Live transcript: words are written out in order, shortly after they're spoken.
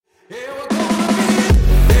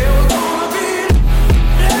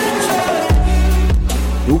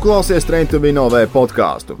klausies Train to Win OV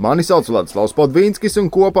podcastu. Mani sauc Vladislavs Podvīnskis un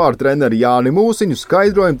kopā ar treneri Jāni Mūsiņu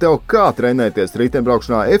skaidrojam tev, kā trenēties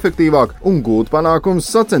riteņbraukšanā efektīvāk un gūt panākumus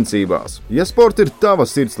sacensībās. Ja sports ir tava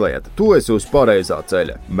sirdslieta, tu esi uz pareizā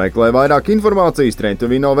ceļa. Meklē vairāk informācijas Train to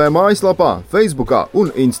Win OV mājaslapā, Facebookā un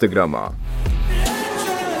Instagramā.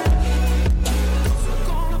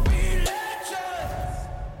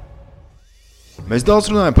 Mēs daudz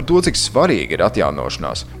runājam par to, cik svarīgi ir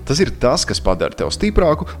atjaunošanās. Tas ir tas, kas padara tevi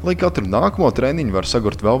stiprāku, lai katru nākamo treniņu var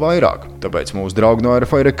sagurt vēl vairāk. Tāpēc mūsu draugi no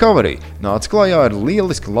RFI Recovery nāca klajā ar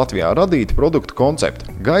lieliski Latvijā radītu produktu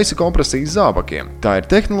konceptu – gaisa kompresijas zābakiem. Tā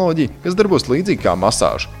ir tehnoloģija, kas darbos līdzīgi kā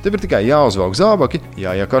masāža. Tev ir tikai jāuzvelk zābaki,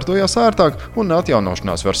 jāiekārtojās ērtāk un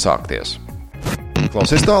atjaunošanās var sākties.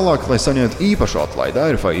 Klausies tālāk, lai saņemtu īpašu atlaidi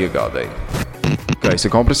RFI iegādēji.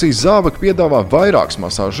 Gaisa kompresijas zābaki piedāvā vairākus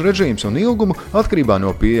masāžu režīmus un ilgumu atkarībā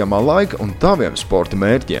no pieejamā laika un taviem sporta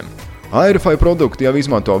mērķiem. RFI produkti jau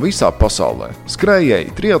izmanto visā pasaulē –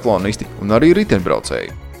 skrējēji, triatlonisti un arī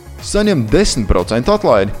riteņbraucēji. Saņem 10%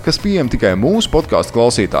 atlaidi, kas pieejam tikai mūsu podcastu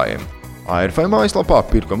klausītājiem. RFI mājaslapā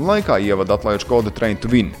pirkuma laikā ievada atlaižu kodu Train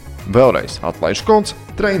to Win. Vēlreiz atlaižu kods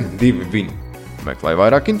Train2Win. Meklē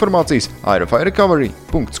vairāk informācijas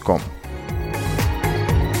rfirecovery.com.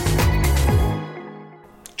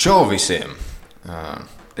 Čau visiem!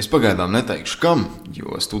 Es pagaidām neteikšu kam,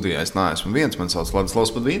 jo studijā es neesmu viens. Man sauc Vladislavs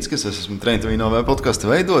Podvīnskis, es esmu Train to Win OV podkasta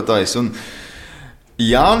veidotājs un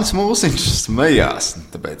Jānis Mūsiņš smējās,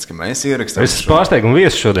 tāpēc, ka mēs ierakstām... Es esmu pārsteiguma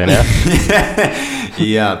viesis šodien, jā?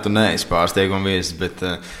 Jā, tu neesi pārsteiguma viesis, bet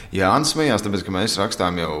Jānis smējās, tāpēc, ka mēs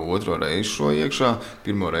rakstām jau otro reizi šo iekšā.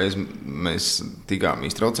 Pirmo reizi mēs tikām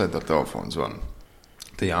iztraucēt ar telefonu zvanu.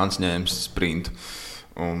 Te Jānis ņēma sprintu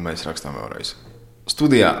un mēs rakstām vēlreiz.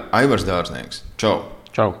 Studijā Aivars Dārznieks. Čau!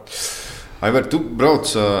 Čau! Aivar, tu brauc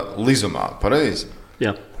Lizumā, pareizi?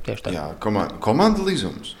 Jā, tieši tā. Jā, komanda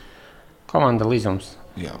Lizums. Komanda Lizums.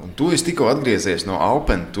 Jā, un tu esi tikko atgriezies no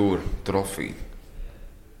Alpen Tour trofija.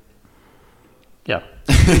 Jā.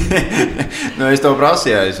 Es tev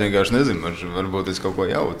prasīju, es vienkārši nezinu, varbūt es kaut ko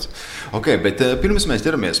jaucu. Ok, bet pirms mēs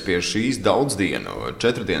ķeramies pie šīs daudzdienu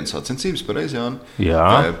 4 dienas sacensības, pareizi, Jāni?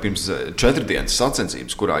 Jā. Pirms 4 dienas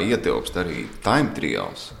sacensības, kurā ietilpst arī time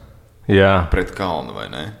trials. Jā. Pret kalnu, vai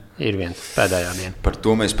ne? Ir viens pēdējā diena. Par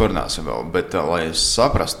to mēs parunāsim vēl, bet lai es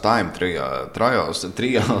saprastu time trials,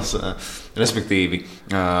 respektīvi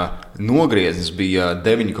nogrieznis bija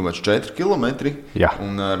 9,4 km. Jā.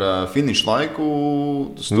 Un ar finišu laiku...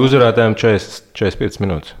 Uzvarētājiem 45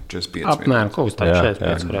 minūtes. 45 apmēram, kaut kas tā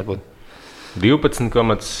 45 varētu būt. 12,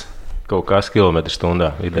 kaut kas kilometru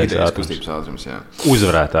stundā. Idejas kustības ātrums, jā.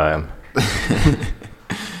 Uzvarētājiem.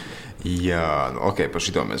 Jā, ok, par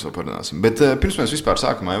šito mēs vēl parunāsim. Bet pirms mēs vispār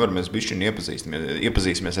sākumā, Aivar, mēs bišķiņi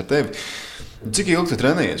iepazīsimies ar tevi. Cik ilgi tu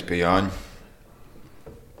trenējies pie Jāņa?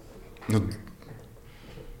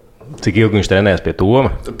 Cik ilgi viņš trenējies pie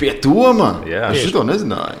Toma? Pie Toma? Jā. Es šito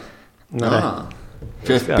nezināju.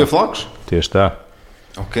 Pie Flakša? Tieši tā.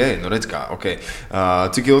 Ok, nu redz kā, ok.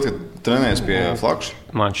 Cik ilgi tu trenējies pie Flakša?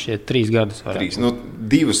 Man šķiet 3 gadus. 3.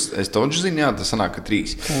 2 es toģu zinu, jā, tas sanāk, ka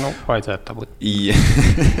 3. Vajadzētu tā būt. Jā.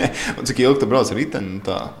 Un cik ilgi tu brauc ar riteni,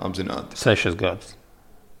 tā apzināti? 6 gadus.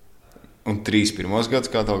 Un 3 pirmos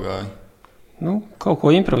gadus kā tev gāja? Kaut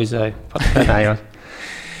ko improvizēju, pat trenējot.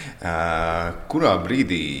 Kurā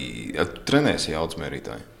brīdī, tu trenēsi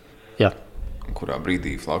jaudzmērītāji? Jā. Kurā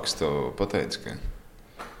brīdī Flaks tev pateica,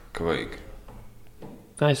 ka vajag?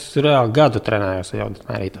 Es reāli gadu trenējos jau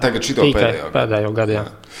mērītāju. Tagad šito pēdējo gadu, jā.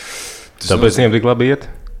 Tāpēc viņiem tik labi iet?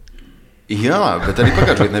 Jā, bet arī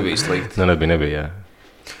pagājušajā gadā nebija slikti. Nebija, jā.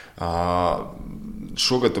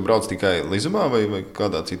 Šogad tu brauc tikai Lizumā vai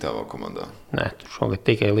kādā citā vēl komandā? Nē, šogad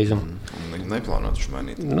tikai Lizumā. Un neplāno taču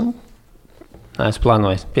mainīt? Es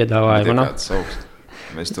plānoju, piedāvāju.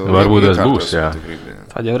 Varbūt tas būs, jā.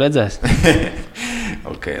 Tad jau redzēs.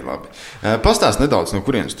 Ok, labi. Pastāst nedaudz, no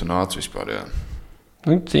kurienes tu nāc vispār, jā?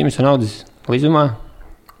 Cīmes un Audis Lizumā.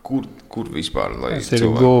 Kur vispār? Tas ir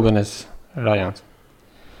Gulbenes rajons.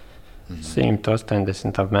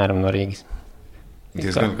 180 apmēram no Rīgas.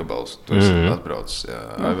 Diezgan gabals. Tu esi atbraucis, jā.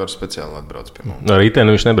 Aivars speciāli atbrauc pie mums. No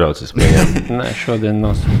rītēnu viņš nebraucis. Nē, šodien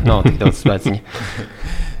nav tik daudz spēciņa.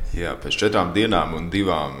 Jā, pēc 4 dienām un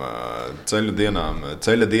 2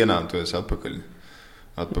 ceļa dienām tu esi atpakaļ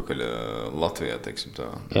Latvijā, teiksim tā.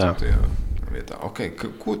 Jā. Vietā. Ok,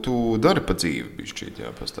 ko tu dari pa dzīvi, bišķīt, jā,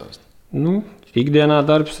 pastāst? Ikdienā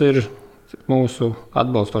darbs ir mūsu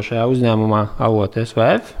atbalstošajā uzņēmumā Avot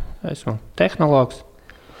SVF. Esmu tehnologs.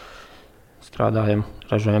 Strādājam,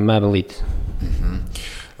 ražojam mēbelītes.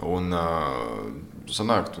 Un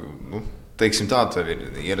sanāk, teiksim tā, tev ir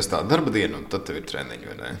ierastā darba diena, un tad tev ir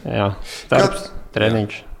treniņi, vai ne? Jā, darbs,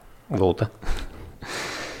 treniņš, gulta.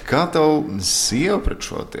 Kā tev sieva pret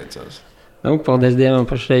šo attiecās? Paldies Dievam,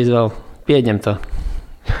 pašreiz vēl pieņem to.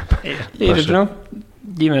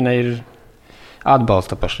 Ģimene ir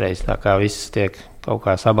atbalsta pašreiz, tā kā viss tiek kaut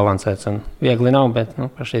kā sabalansēts un viegli nav, bet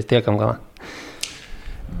pašreiz tiekam galā.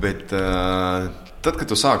 Bet tad, kad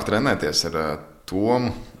tu sāki trenēties ar Tomu,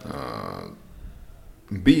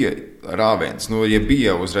 bija rāviens, ja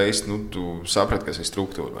bija uzreiz, tu saprati, kas ir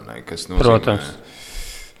struktūra, vai ne? Kas nozīmē, protams.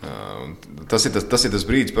 Tas ir tas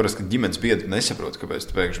brīdis, parasti, kad ģimenes biedri nesaprot, kāpēc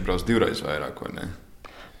tu pēkšņi brauc 2 reizes vairāk, vai ne?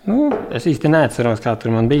 Es īsti neatceros, kā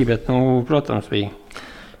tur man bija, bet, protams, bija.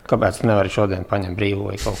 Kāpēc tu nevari šodien paņemt brīvu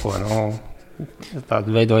vai kaut ko?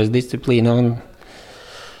 Tāda veidojas disciplīna. Un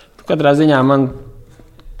katrā ziņā man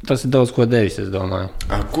tas ir daudz ko devis, es domāju.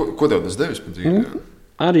 Ko tev tas devis pa dzīvi?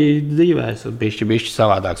 Arī dzīvē esmu bišķi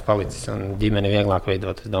savādāks palicis un ģimeni vieglāk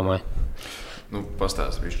veidot, es domāju.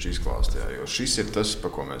 Pastāst bišķi izklāstījā, jo šis ir tas, pa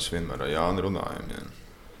ko mēs vienmēr ar Jāni runājam.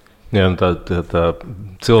 Jā, tā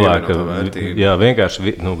cilvēka,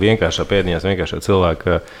 vienkāršā pēdiņās, vienkāršā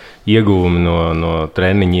cilvēka ieguvumi no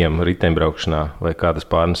treniņiem, riteņbraukšanā, vai kā tas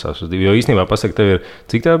pārnesās uz 2. Jo īstenībā pasaka, tev ir,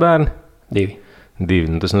 cik tev bērni?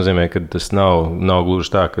 2. Tas nozīmē, ka tas nav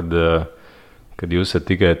gluži tā, kad jūs esat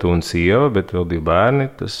tikai tu un sieva, bet vēl 2 bērni,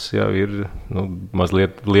 tas jau ir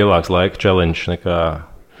mazliet lielāks laika challenge nekā...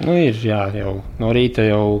 Ir, jā, jau no rīta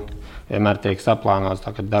jau vienmēr tiek saplānots,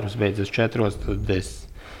 tā, kad darbs beidzas 4, tad es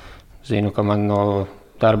zinu, ka man no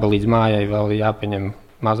darba līdz mājai vēl jāpieņem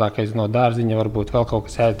mazākais no dārziņa, varbūt vēl kaut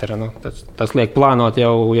kas ētera. Tas liek plānot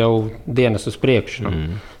jau dienas uz priekšu.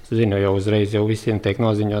 Es zinu, jau uzreiz jau visiem tiek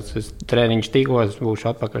noziņots, es treniņš tikos, būšu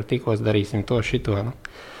atpakaļ tikos, darīsim to, šito.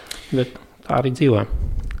 Bet tā arī dzīvojam.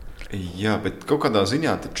 Jā, bet kaut kādā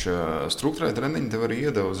ziņā taču struktūrēt treniņi tev arī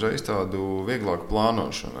iedeva uzreiz tādu vieglāku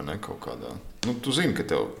plānošanu, vai ne, kaut kādā. Tu zini, ka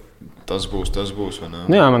tev tas būs, vai ne?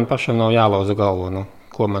 Jā, man pašam nav jālauza galvu,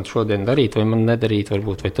 ko man šodien darīt, vai man nedarīt,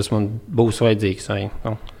 varbūt, vai tas man būs vajadzīgs, vai,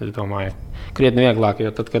 es domāju, krietni vieglāk,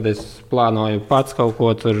 jo tad, kad es plānoju pats kaut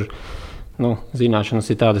ko tur, zināšanas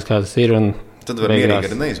ir tādas, kādas ir, un tad var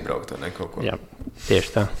mierīgi arī neizbraukt, vai ne, kaut ko? Jā,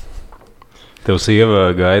 tieši tā. Tev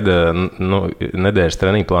sieva gaida nedēļas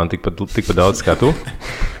treniņu plānu tikpat daudz kā tu?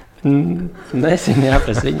 Nezinu,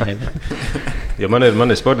 jāprasa viņai. Ja man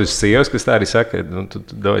ir sportisks sievas, kas tā arī saka, tu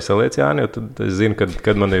davai saliec Jāni, jo tad es zinu,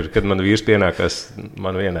 kad man vīrs pienākās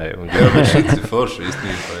man vienai. Jā, bet šis ir forši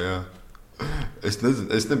īstenībā, jā.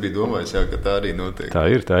 Es nebiju domājis, jā, ka tā arī notiek. Tā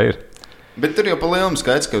ir. Bet tur jau pa lielam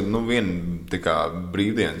skaits, ka viena tā kā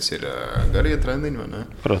brīvdienas ir garie treniņi, vai ne?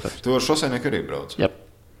 Protams. Tu ar šoseinieku arī brauc? Jā.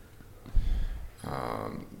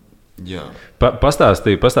 Jā. Pastāst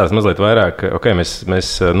mazliet vairāk. Okay, mēs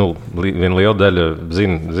viena liela daļa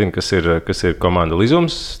zina, kas ir komanda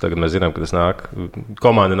Lizums. Tagad mēs zinām, ka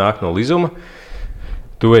komanda nāk no Lizuma.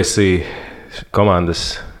 Tu esi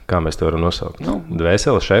komandas, kā mēs to varam nosaukt?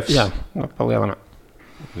 Dvēsele, šefs? Jā, pa lielam.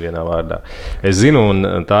 Vienā vārdā. Es zinu,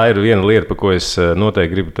 un tā ir viena lieta, par ko es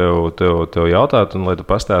noteikti gribu tev jautāt, un lai tu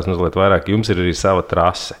pastāst mazliet vairāk, jums ir arī sava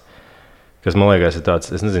trase. Kas, man liekas, ir tāds,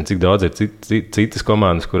 es nezinu, cik daudz ir citas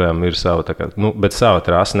komandas, kurām ir sava, bet sava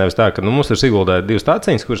trase. Nevis tā, ka mums ir Siguldā 2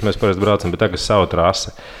 stāciņas, kuras mēs parasti braucam, bet tā, ka sava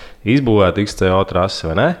trase. Izbūvēta XCO trase,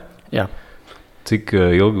 vai ne? Jā. Cik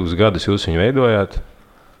ilgus gadus jūs viņu veidojāt?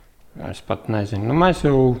 Es pat nezinu. Mēs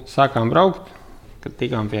jau sākām braukt, kad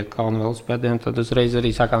tikām pie kalnu velosipēdiem, tad uzreiz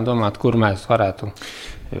arī sākām domāt, kur mēs varētu,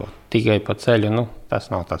 jo tikai pa ceļu, tas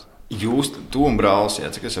nav tas. Jūs, tu un brālis, jā,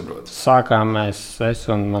 cik es saprotu? Sākām es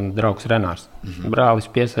un man draugs Renārs. Brālis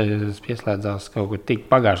pieslēdzās kaut kur tik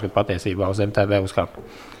pagājuši, kad patiesībā uz MTB uzkāpa.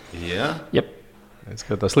 Jā? Jep. Es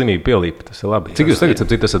kā tā slimība pielīpa, tas ir labi. Cik jūs tagad,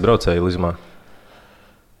 cik esat braucēji Lizumā?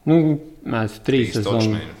 Mēs 3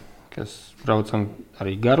 esam, kas braucam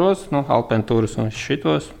arī garos, alpentūras un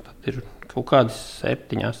šitos, tad ir kaut kādi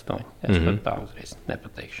 7, 8. Es pat tā uzreiz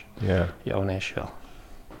nepateikšu. Jā. Jaunieši vēl.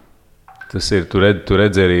 Tas ir, tu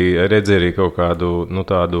redzi arī kaut kādu,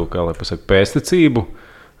 tādu, kā lai pasaka, pēstniecību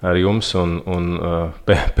ar jums un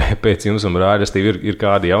pēc jums un brāļastību ir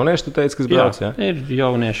kādi jaunieši, tu teici, kas brauc, jā? Ir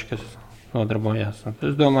jaunieši, kas nodarbojās.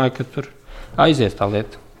 Es domāju, ka tur aizies tā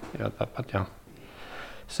lieta, jo tāpat jau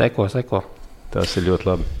seko. Tas ir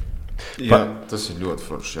ļoti labi. Jā, tas ir ļoti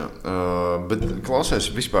forši, jā. Bet klausies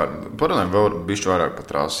vispār, parunājam vēl bišķi vairāk par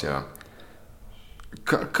trasi, jā.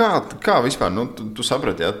 Kā vispār, tu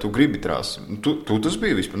saprati, jā, tu gribi trasi. Tu tas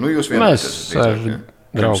bija vispār, jūs vienmēr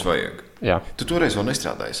jums vajag. Jā. Tu toreiz vēl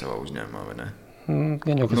nestrādāji savā uzņēmumā, vai ne?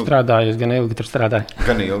 Gan jau, ka strādāju, gan ilgi tur strādāju.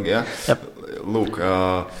 Gan ilgi, jā? Jā. Lūk,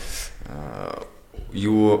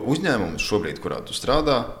 jo uzņēmums šobrīd, kurā tu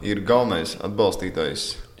strādā, ir galvenais atbalstītājs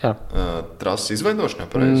Jā. Trases izveidošanā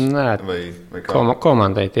pareizi? Nē, vai kā?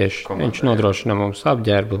 Komandai tieši. Komandai, Viņš nodrošina mums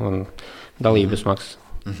apģērbu un dalības maksas.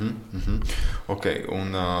 Ok,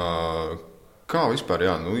 un kā vispār,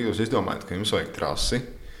 jūs izdomājat, ka jums vajag trasi?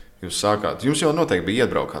 Jūs sākāt, jums jau noteikti bija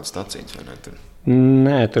iebraukt kāds stacīns, vai ne?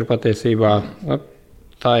 Nē, tur patiesībā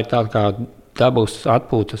tā ir tāda kā dabas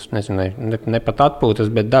atpūtas, nezinu, ne pat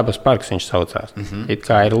atpūtas, bet dabas parks viņš saucās. It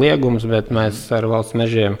kā ir liegums, bet mēs ar valsts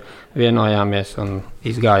mežiem vienojāmies un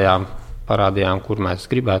izgājām, parādījām, kur mēs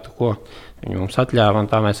gribētu, ko viņi mums atļāva,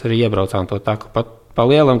 un tā mēs arī iebraucām to taku. Pa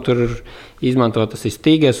lielam tur izmantotas ir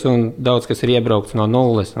stīgas, un daudz kas ir iebraukts no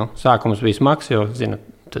nulles. Nu, sākums bija smags, jo,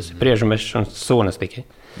 tas ir priežamešs un sunas tikai.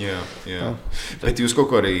 Jā. Bet jūs kaut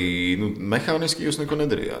ko arī mehāniski jūs neko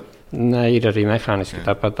nedarījāt? Nē, ir arī mehāniski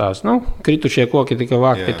tāpat tās. Kritušie koki tika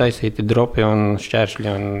vākti, taisīti dropi un šķēršļi.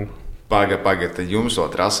 Un... Pagaid, tad jums to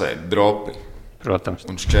trasē ir dropi? Protams.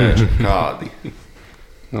 Un šķēršļi kādi?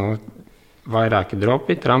 Vairāki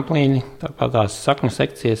dropi, tramplīni, tāpat tās sakņu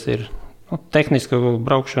sekcijas ir. Tehniska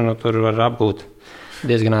braukšana tur var apgūt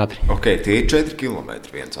diezgan ātri. Ok, tie ir 4 km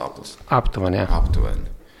viens aplis? Aptuveni, jā. Aptuveni.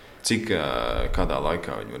 Cik kādā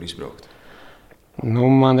laikā viņi var izbraukt?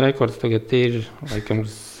 Man rekords tagad ir, laikam,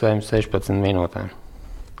 16 minūtēm.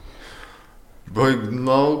 Vai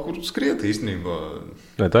nav kur skriet īstenībā?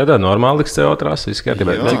 Tā ir tāda normāla CO trasa.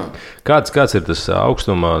 Kāds ir tas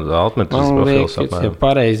augstuma altmetrs profils? Ja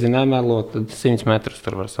pareizi nemelo, tad 100 metrus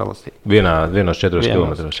tur var salastīt. Vienos 4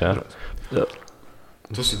 kilometros, jā?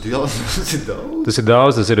 Tas ir daudz. Tas ir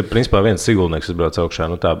daudz. Tas ir principā viens Sigulnieks, kas brauc augšā.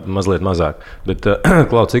 Tā mazliet mazāk. Bet,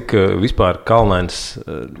 Klau, cik vispār kalnains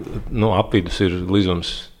apvidus ir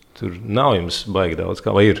līzums? Tur nav jums baigi daudz,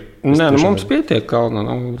 kā vai ir? Nē, mums pietiek kalna.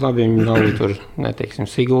 Labi, viņi nav tur, neteiksim,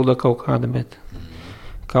 Sigulda kaut kāda, bet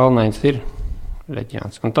kalnains ir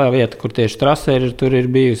reģions. Un tā vieta, kur tieši trasē ir, tur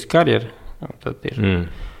ir bijusi karjera. Tad ir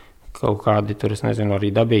kaut kādi tur, es nezinu,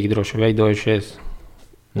 arī dabīgi droši veidojušies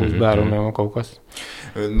uzbērumiem un kaut kas.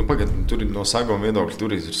 Pagad, tur no saguma viedokļa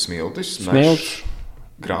tur ir smiltis.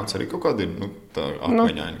 Grāns arī kaut kāda ir, tā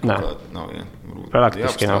akmeņaini kaut kāda nav, jā.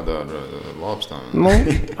 Praktiski nav. Jāapstrādā ar lāpstām.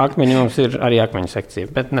 Akmeņi mums ir arī akmeņu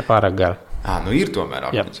sekcija, bet ne pārāk gara. Ir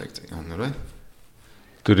tomēr akmeņu sekcija.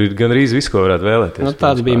 Tur ir gandrīz viss, ko varētu vēlēties.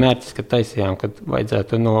 Tāds bija mērķis, kad taisījām, kad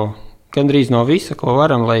vajadzētu gandrīz no visa, ko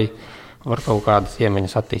varam, lai var kaut kādas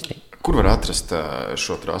iemaņas attīstīt. Kur var atrast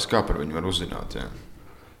šo trasu? Kā par viņu var uzzināt? Jā?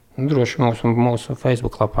 Droši mūsu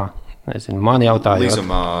Facebook lapā. Nezinu, man jautājot.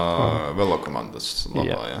 Līzumā velokomandas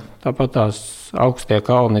lapā, jā. Tāpat tās augstie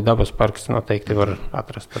kalni, dabas parks noteikti var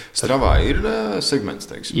atrast. Stravā ir segments,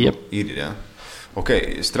 teiksim? Jep. Ir, jā. Ok,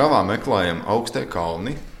 Stravā meklējam augstie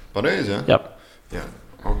kalni. Pareizi, jā? Jā.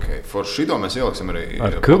 Ok, for šito mēs ieliksim arī...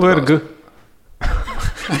 Ar K vai ar G?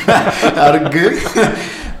 Ar G?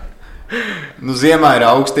 Ziemā ir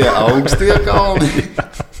augstie kalni.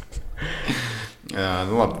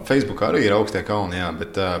 Labi, Facebookā arī ir augstie kalni, jā,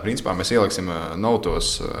 bet principā mēs ieliksim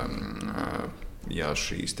notos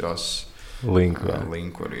šīs trases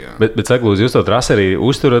linku arī, jā. Bet saglūdzu, jūs to trasi arī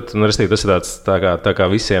uzturat, un tas ir tāds tā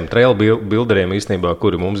kā visiem trail builderiem īstenībā,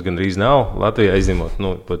 kuri mums gandrīz nav Latvijā, izņemot,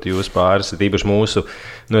 pat jūs pāris, tīpaši mūsu,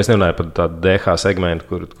 es nerunāju par tādu DH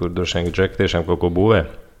segmentu, kur droši vien Džeki tiešām kaut ko būvē.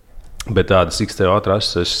 Bet tādas XTO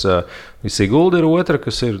trases, Sigulda ir otra,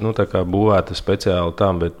 kas ir tā kā būvēta speciāli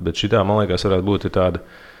tam, bet šitā, man liekas, varētu būt tāda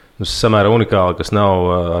samērā unikāla, kas nav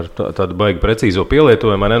ar tādu baigi precīzo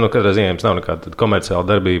pielietojumu. Katrā ziņā jums nav nekāda komerciāla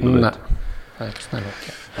darbība. Nē, tas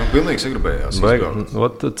nevajag. Pilnīgi sagribējās.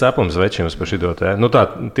 Cepums večiem par šito te. Tā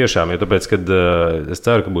tiešām, jo tāpēc, kad es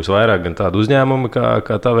ceru, ka būs vairāk gan tādu uzņēmumu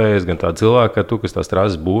kā tavējais, gan tādu cilvēku, kā tu, kas tās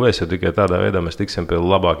trases būvēs, jo tikai tādā veidā mēs tiksim pie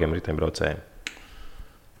labākiem riteņbraucējiem.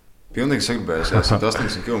 Pilnīgi sagribējās,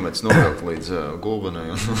 180 km nobraukt līdz Gulbenai.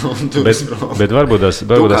 Bet varbūt tas...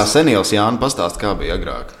 Tu kā senils, Jāni, pastāst, kā bija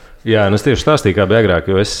agrāk. Jā, es tieši stāstīju, kā bija agrāk,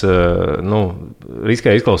 jo es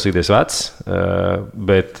riskēju izklausīties vecs,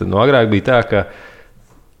 bet agrāk bija tā, ka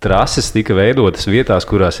trases tika veidotas vietās,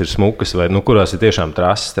 kurās ir smukas, vai kurās ir tiešām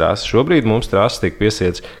trases. Šobrīd mums trases tiek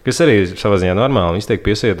piesietas, kas arī ir savā ziņā normāli, viņas tiek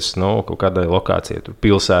piesietas kaut kādai lokācijai,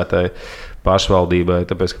 pilsētai, pašvaldībai,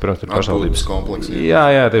 tāpēc, ka, protams, tur ir pašvaldības kompleksi.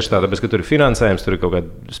 Jā, tieši tā, tāpēc, ka tur ir finansējums, tur ir kaut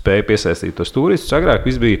kāda spēja piesaistīt tos turistus. Agrāk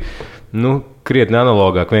viss bija, krietni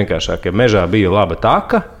analogāk, vienkāršāk, ja mežā bija laba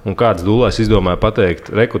taka, un kāds dūlēs izdomāja pateikt,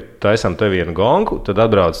 reku, taisam te vienu gongu, tad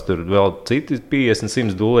atbrauc tur vēl citi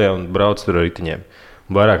 50-100 dūlē un brauc tur ar ritiņiem.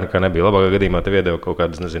 Vairāk nekā nebija. Labākā gadījumā tev iedeva kaut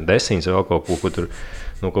kādas, desiņas vai vēl kaut ko tur,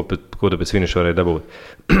 ko tu pēc finiša varēja dabūt.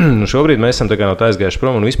 Šobrīd mēs esam tā kā no tā aizgājuši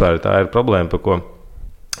prom, un vispār tā ir problēma, par ko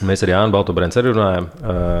Mēs ar Jānu Baltobrēns arī runājam,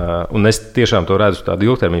 un es tiešām to redzu tādu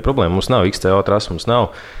ilgtermiņu problēmu. Mums nav XCO trasi, mums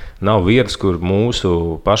nav vietas, kur mūsu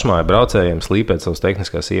pašmāju braucējiem slīpēt savas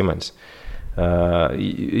tehniskās iemaņas.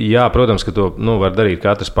 Jā, protams, ka to var darīt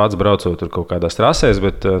katrs pats braucot tur kaut kādās trasēs,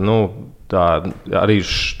 bet tā arī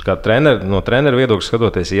kā no treneru viedokļa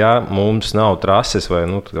skatoties, ja mums nav trases vai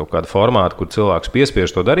kaut kāda formāta, kur cilvēks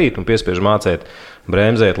piespiež to darīt un piespiež mācīt,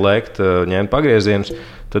 bremzēt, lekt, ņemt pagriezienus,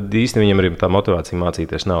 tad īsti viņam arī tā motivācija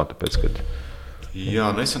mācīties nav. Tāpēc, kad...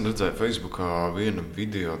 Jā, nesen redzēju Facebookā vienu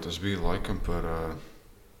video, tas bija laikam par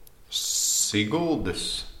Siguldas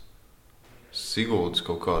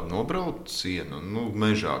kaut kādu nobraucienu,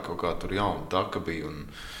 mežā kaut kā tur jauna taka bija,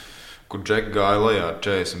 kur Džeki gāja lejā ar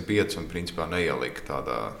 45 un principā neielika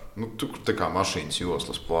tādā, tur tā kā mašīnas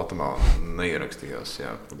joslas platumā neierakstījās,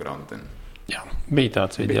 pa granteni. Jā, bija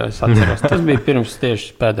tāds video, es atceros. Tas bija pirms tieši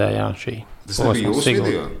pēdējā šī. Tas nebija jūsu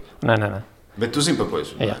video? Nē. Bet tu zini, par ko es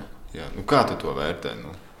runāju? Jā. Kā tu to vērtē?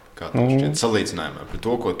 Kā tu šķiet salīdzinājumā par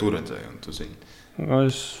to, ko tu redzēji un tu zini?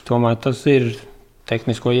 Es domāju, tas ir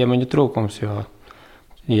tehnisko iemaņu trūkums, jo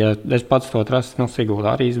ja es pats to trasi, Siguldā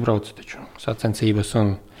arī izbraucu, taču sacensības un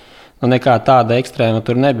nekā tāda ekstrēma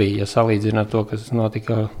tur nebija, ja salīdzina ar to, kas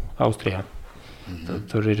notika Austrijā. Tad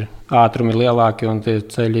tur ir ātrumi lielāki un tie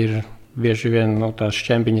ceļi ir bieži vien, tās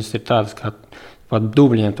šķempiņas ir tādas, kā pat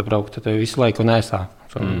dubļiem tu braukt, tad visu laiku nesā.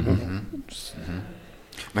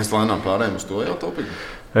 Mēs lēnām pārējām uz to jau topiku?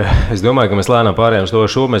 Es domāju, ka mēs lēnām pārējām uz to.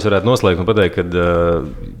 Šo mēs varētu noslēgt un pateikt,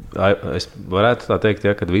 ka es varētu tā teikt,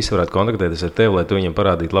 ka visi varētu kontaktēties ar tevi, lai tu viņam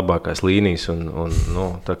parādītu labākās līnijas un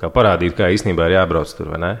tā kā parādītu, kā īstenībā ir jābrauc tur,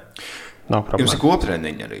 vai ne? Nav problēma. Jums ir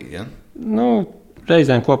koptreniņi arī, ja?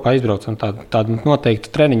 Reizēm kopā izbraucam, tāda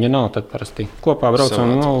noteikti treniņa nav, tad parasti kopā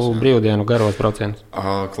braucam brīvdienu garos braucienus.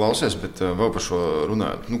 Klausies, bet vēl par šo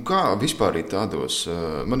runājot. Kā vispār ir tādos,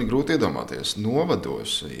 man ir grūti iedomāties,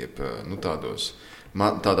 novados, jeb tādos,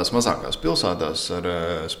 tādās mazākās pilsētās ar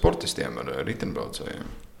sportistiem, ar riteņbraucējiem?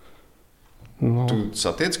 Tu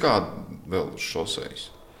satiec kādu vēl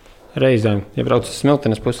šosejas? Reizēm, ja brauc uz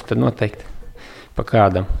Smiltenes pusi, tad noteikti pa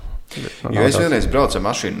kādam. Jo es vienreiz braucu ar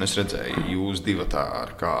mašīnu un es redzēju jūs divatā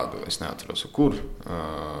ar kādu, es neatceros, kur.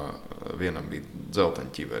 Vienam bija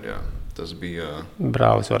dzelteņķiveri, jā. Tas bija...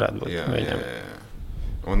 Brālis varētu būt. Jā.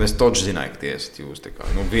 Un es toči zināju, ka tie esat jūs. Tā kā,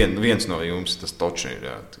 viens no jums tas toči ir,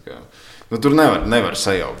 jā. Tā kā, tur nevar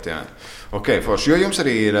sajaukt, jā. Ok, forši. Jo jums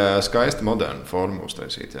arī ir skaista moderna forma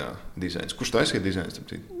uztaisīt, jā, dizains. Kurš taisīja dizains?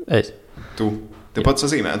 Es. Tu pats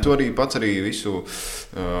sazīmē. Tu arī pats arī visu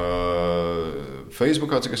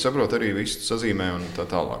Facebookā, cik es saprotu, arī visu sazīmē un tā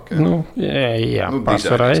tālāk. Jā, jā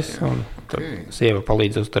pārsvarā es. Un sieva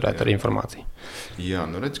palīdz uzturēt ar informāciju. Jā,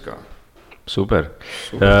 redz kā. Super.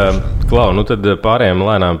 Klau, tad pārējām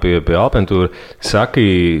lēnām pie Alpentūra.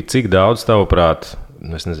 Saki, cik daudz tavuprāt,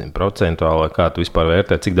 es nezinu, procentuāli, kā tu vispār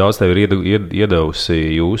vērtē, cik daudz tev ir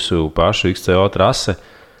iedevusi jūsu pašu XCO trase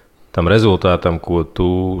tam rezultātam, ko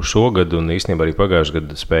tu šogad un īstenībā arī pagājušajā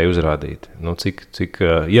gadā spēji uzrādīt? Cik,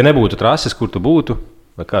 ja nebūtu trases, kur tu būtu,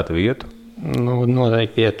 vai kā tev ietu?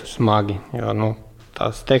 Noteikti ietu smagi, jo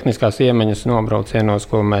tās tehniskās iemaņas nobraucienos,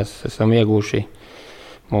 ko mēs esam iegūši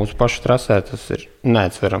mūsu pašu trasē, tas ir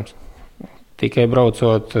neatsverams. Tikai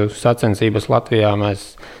braucot sacensības Latvijā,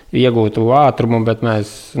 mēs iegūtu ātrumu, bet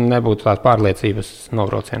mēs nebūtu tās pārliecības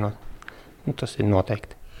nobraucienos. Tas ir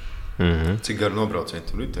noteikti. Cik garu nobraucieni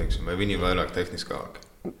tur ir, teiksim, vai viņi ir vairāk tehniskāki?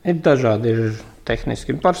 Ir dažādi, ir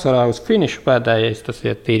tehniski. Pārsvarā uz finišu pēdējais, tas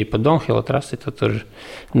ir tīri pa Donhila trasi, tad tur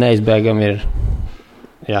neizbēgami ir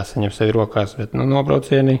jāsaņem sevi rokās, bet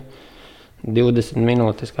nobraucieni 20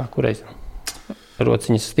 minūtes kā kureiz.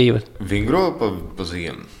 Rociņas stīvas. Vingro pa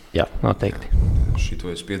ziemu? Jā, noteikti. Šito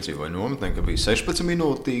es piedzīvoju nometnē, ka bija 16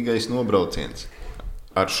 minūtīgais nobrauciens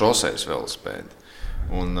ar šosejas velosipēdu.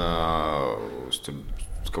 Un tur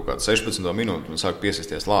kaut kādu 16 minūtu man sāk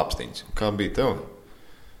piesisties lāpstiņas. Kā bija tev?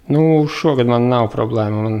 Šogad man nav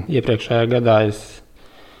problēma. Man iepriekšējā gadā es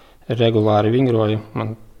regulāri vingroju.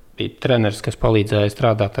 Man bija treneris, kas palīdzēja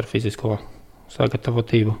strādāt ar fizisko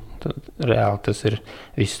sagatavotību. Tad reāli tas ir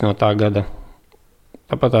viss no tā gada.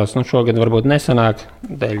 Tāpat tās šogad varbūt nesanāk,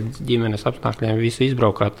 dēļ ģimenes apstākļiem visu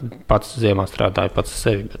izbraukāt. Pats ziemā strādāju pats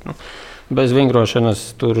sevi, bet bez vingrošanas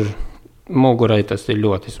tur mugurai tas ir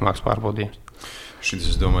ļoti smags pārbaudījums. Šis,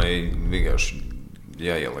 es domāju, vienkārši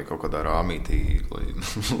jāieliek kaut kādā rāmītī,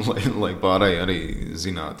 lai pārējie arī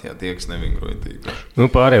zinātu, tie, kas nevingroja tīpaši.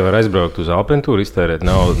 Pārējie var aizbraukt uz Alpentūru, iztērēt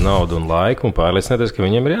naudu un laiku un pārliecināties, ka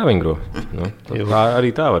viņiem ir jāvingro. Arī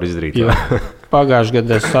tā var izdarīt. Pagājušajā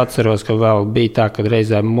gadā es atceros, ka vēl bija tā, ka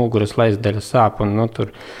reizēm muguras leisdaļa sāp un tur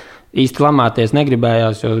īsti lamāties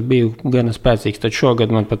negribējās, jo biju gana spēcīgs, tad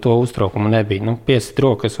šogad man par to uztraukumu nebija. Nu, piesit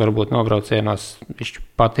rokas, varbūt nobraucienos, višķi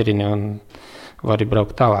patirini un vari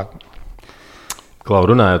braukt tālāk. Klau,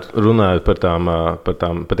 runājot par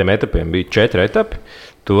tiem etapiem, bija 4 etapi.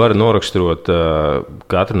 Tu vari noraksturot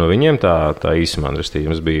katru no viņiem tā īsumā.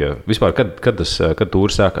 Jums bija vispār, kad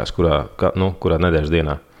tūri sākās, kurā nedēļas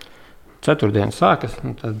dienā? 4 dienas sākas,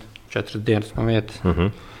 un tad 4 dienas no vietas.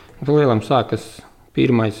 Tad lielam sākas,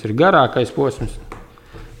 pirmais ir garākais posms,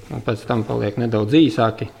 un pēc tam paliek nedaudz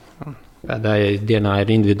īsāki. Pēdējais dienā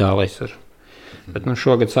ir individuālais. Bet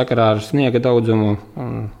šogad sakarā ar sniega daudzumu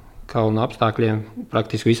un kalnu apstākļiem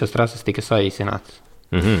praktiski visas trases tika saīsinātas.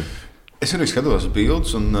 Es arī skatos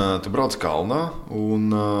bildes, un tu brauc kalnā,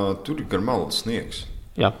 un tur ir gar malu sniegs.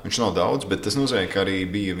 Jā. Viņš nav daudz, bet tas nozīmē, ka arī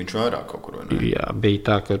bija viņš vairāk kaut kur. Jā, bija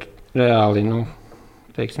tā, ka reāli,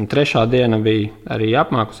 trešā diena bija arī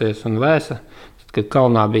apmākusies un vēsa, tad, kad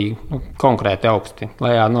kalnā bija konkrēti augsti,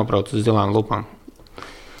 lejā nobrauc uz zilām lupām.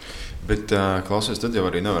 Bet, klausies, tad jau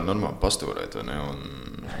arī nevar normāli pastūrēt, vai ne?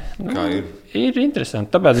 Un kā ir? Ir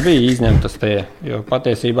interesanti, tāpēc bija izņemtas tie, jo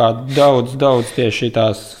patiesībā daudz tieši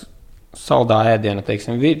tās saldā ēdiena,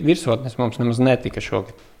 virsotnes mums nemaz netika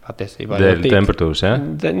šogad patiesībā. Dēļ temperatūras, jā?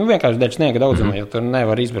 Vienkārši dēļ sniega daudzuma, jo tur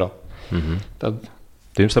nevar izbraukt. Tad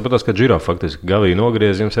jums tāpatās, ka Giro faktiski gavīja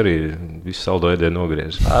nogriez, jums arī visu saldo ēdienu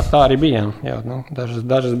nogriez. Tā arī bija, jā.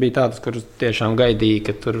 Dažas bija tādas, kuras tiešām gaidīja,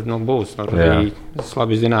 ka tur būs. Es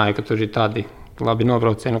labi zināju, ka tur ir tādi labi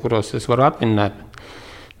nobraucieni, kuros es varu atminēt.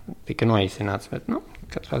 Tika noīsināts, bet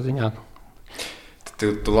katrā ziņā.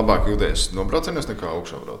 Tu labāk jūties nobraucienos nekā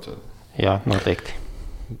augšā braucot? Jā, noteikti.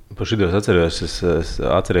 Par šito es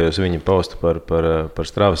atcerējos viņa postu par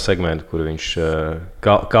Stravas segmentu, kur viņš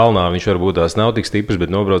kalnā, viņš varbūt tās nav tik stiprs,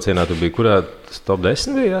 bet nobraucienā tu bija kurā top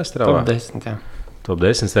 10 bija, jā, Stravā? Top 10, jā. Top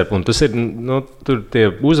 10 starp, un tas ir, tur tie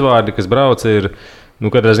uzvārdi, kas brauc ir,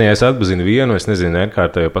 katrā ziņā es atpazinu vienu, es nezinu,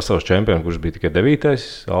 ārkārtējo pasaules čempionu, kurš bija tikai 9.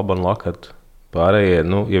 Albanu Lakatu. Pārējie,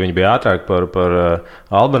 ja viņi bija ātrāk par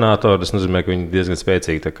Albanātoru, tas nozīmē, ka viņi diezgan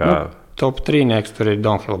spēcīgi. Top 3 tur ir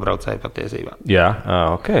downhill braucēji patiesībā. Jā,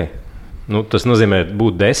 ok. Tas nozīmē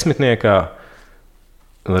būt 10.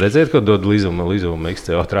 Redzēt, ko dod līzuma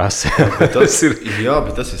XCO trasi. Jā,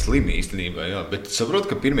 bet tas ir slimi īstenībā. Jā. Bet saprot,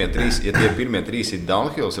 ka pirmie 3, ja tie pirmie 3 ir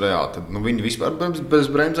downhills reāli, tad viņi vispār bez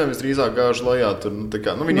bremzēm visdrīzāk gāž lejā. Tur,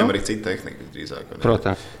 viņam arī cita tehnika visdrīzāk.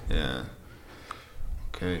 Protams. Jā.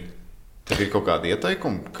 Okay. Tad ir kaut kāda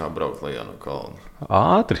ieteikuma, kā braukt lejā no kalna?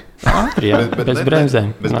 Ātri, jā, bez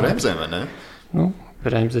bremzēm. Bez bremzēm, vai ne?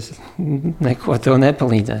 Bremzes neko tev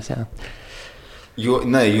nepalīdzēs, jā. Jo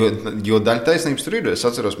daļa taisnības tur ir. Es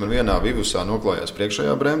atceros, man vienā Vivusā noklājās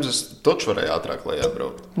priekšējā bremzes, toč varēja ātrāk lejā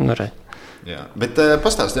braukt. Jā. Bet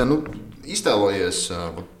pastāst, iztēlojies,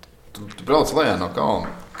 tu brauc lejā no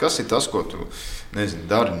kalna. Kas ir tas, ko tu,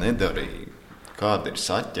 dari, nedarīji? Kāda ir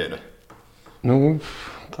saķere?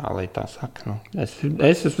 Kā lai tā saka? Es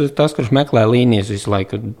esmu tas, kurš meklē līnijas visu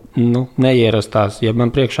laiku. Neierastās. Ja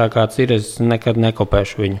man priekšā kāds ir, es nekad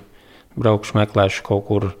nekopēšu viņu. Braukšu, meklēšu kaut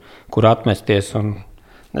kur atmesties.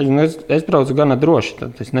 Es braucu gana droši.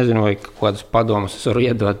 Tad es nezinu, vai kādas padomas es varu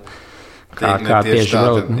iedot. Kā tieši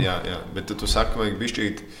braukt. Jā. Bet tu saki, vajag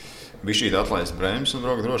bišķīt atlaist bremzes un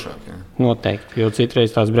braukt drošāk. Jā? Noteikti. Jo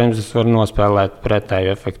citreiz tās bremzes var nospēlēt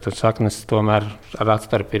pretēju efektu. Saknes tomēr ar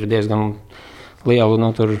atstarpi ir diezgan lielu,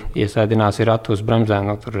 tur iesēdinās ir ratu uz bremzēm,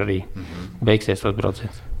 tur arī beigsies tos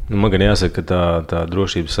brauciens. Man gan jāsaka, ka tā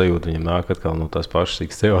drošības sajūta viņam nāk atkal no tās pašas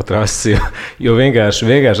XCO trases, jo vienkārši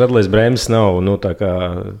atlaist bremzes nav,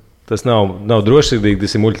 tas nav drošsirdīgi,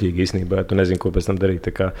 tas ir muļķīgi īstenībā, tu nezini, ko pēc tam darīt,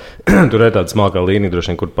 tur ir tāda smalkā līnija,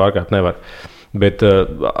 droši vien, kur pārkāpt nevar. Bet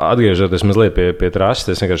atgriežoties mazliet pie trases,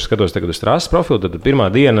 es vienkārši skatos tagad uz trases profilu, tad pirmā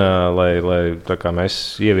diena, lai mēs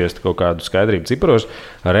ieviestu kaut kādu skaidrību ciparos,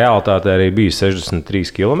 realitāte arī bija 70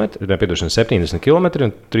 km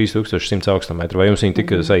un 3100 augstmetru. Vai jums viņi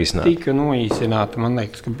tika saīsināti? Tika noīsināti, man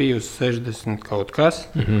liekas, ka bija uz 60 kaut kas,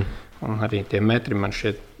 un arī tie metri man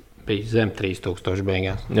šeit bija zem 3000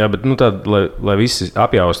 beigās. Jā, bet lai visi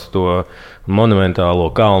apjaustu to monumentālo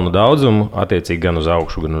kalnu daudzumu, attiecīgi gan uz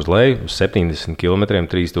augšu, gan uz leju, uz 70 km,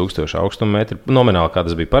 3000 augstmetru, nomināli, kā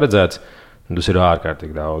tas bija paredzēts, tas ir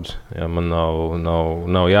ārkārtīgi daudz. Jā, man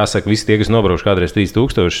nav jāsaka, visi tie, kas nobraukuši kādreiz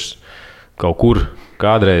 3000, kaut kur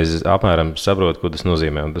kādreiz apmēram saprot, ko tas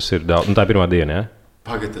nozīmē. Un tas ir daudz, tā ir pirmā diena, jā?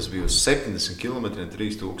 Pagad, tas bija uz 70 km,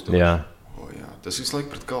 3000. Jā. Tas visu laiku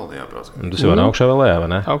pret kalnu jābrauc. Tas jau augšā vai lejā, vai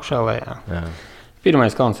ne? Augšā lejā. Jā.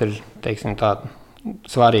 Pirmais kalns ir,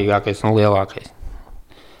 svarīgākais un lielākais.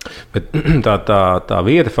 Bet tā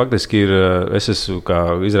vieta faktiski ir, es esmu, kā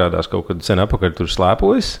izrādās kaut kad sen apakaļ tur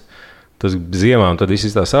slēpojis. Tas ziemā un tad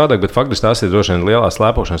viss tā savādāk, bet faktiski tās ir droši vien lielās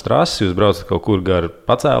slēpošanas trases. Jūs braucat kaut kur gar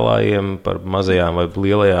pacēlājiem, par mazajām vai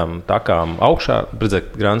lielajām takām augšā,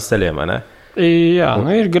 redzēt, grāns ceļiem, vai ne? Jā,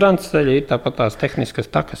 nu ir grāns ceļi, ir tāpat tās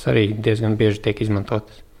tehniskas takas arī diezgan bieži tiek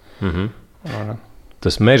izmantotas.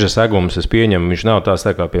 Tas meža segums, es pieņemu, viņš nav tāds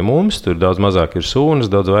tā kā pie mums. Tur daudz mazāk ir sūnas,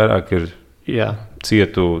 daudz vairāk ir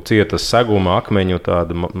cietas seguma, akmeņu,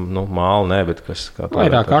 tāda māla, ne, bet kas kā tā.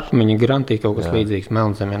 Vairāk akmeņi, grantī kaut kas līdzīgs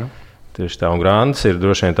melnzemē. Tieši tā, un grāns ir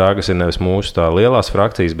droši vien tā, kas ir nevis mūsu tā lielās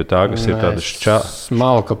frakcijas, bet tā, kas ir tāda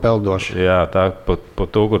smalka peldoša. Jā, tā pa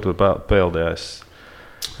to, kur tu peldējies.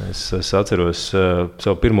 Es atceros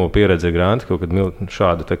savu pirmo pieredzi ar grānti, kaut kad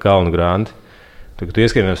šādu te kalnu grānti. Tad, kad tu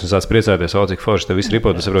ieskaņojies un sāc priecāties, cik forši tev viss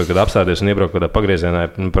ripot, es saprotu, kad apstāties un iebraukt kādā pagriezienā,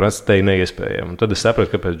 parasti te ir neiespējami. Un tad es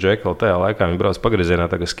saprotu, kāpēc Džekala tajā laikā viņi brauc pagriezienā,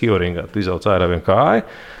 tā kā skioringā, tu izauc ārā vienu kāju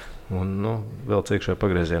un vēl ciekšā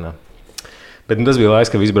pagriezienā. Bet tas bija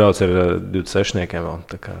laiks, kad viss brauc ar 26-niekiem vēl.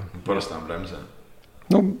 Parastām bremzēm.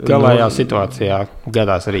 Galējā situācijā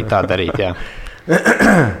gadās arī tā darīt, jā.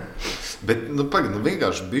 Bet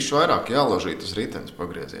vienkārši bišķi vairāk jāložīt uz ritenes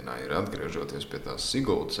pagriezienā, ir atgriežoties pie tās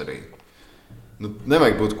Sigultas arī.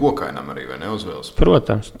 Nevajag būt kokainam arī, vai ne, uz vēles?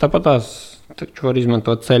 Protams. Tāpat tās taču var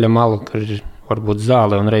izmantot ceļa malu, kur ir varbūt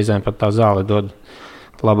zāle, un reizēm pat tā zāle dod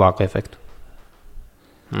labāku efektu.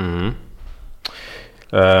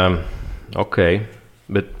 Ok,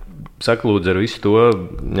 bet saka lūdzu ar visu to,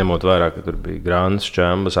 ņemot vērā, ka tur bija grāns,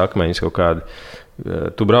 čambas, akmeņas kaut kādi.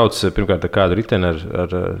 Tu brauc pirmkārt ar kādu riteni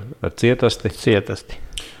ar cietasti? Cietasti.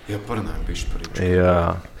 Jā, parunājam bišķi par rīču. Jā.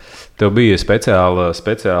 Tev bija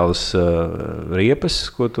speciālas riepas,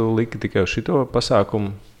 ko tu liki tikai uz šito pasākumu?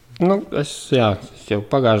 Es jau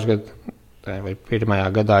pagājušajā gadā vai pirmajā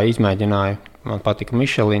gadā izmēģināju. Man patika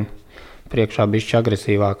Michelin. Priekšā bišķi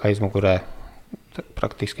agresīvāk, aizmugurē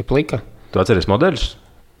praktiski plika. Tu atceries modeļus?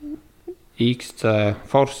 XC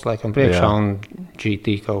Force laikam priekšā un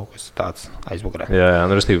GT kaut kas tāds aizmugurē. Jā,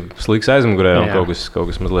 restīvi sliks aizmugurē un kaut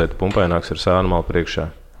kas mazliet pumpaināks ar sānu malu priekšā.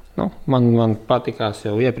 Man patikās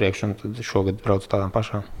jau iepriekš, un tad šogad braucu tādām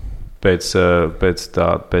pašām. Pēc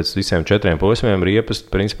visiem 4 posmiem riepas,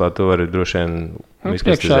 principā, tu vari droši vien izkristizēt.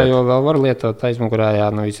 Priekšā jau vēl var lietot aizmugurē,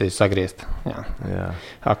 visi sagriezt. Jā.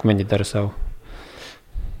 Akmeņi dara savu.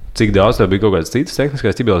 Cik daudz tev bija kaut kāds citas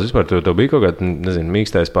tehniskais ķibeles vispār? Tev bija kaut kāda,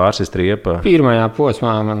 mīkstais pārsist riepa? Pirmajā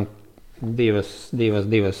posmā man divas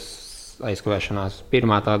aizkavēšanās.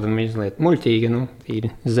 Pirmā tāda mazliet muļķīga,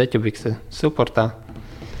 tīri zeķubikse suportā.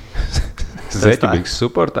 Zeķubikse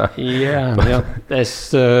suportā? Jā.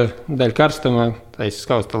 Es dēļ karstuma aiz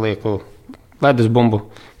skausta lieku ledus bumbu,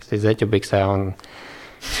 kas ir zeķubiksē, un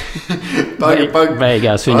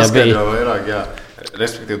beigās viņa bija. Vairāk, jā.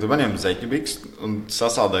 Respektīvi, tu paņem zeķubiks un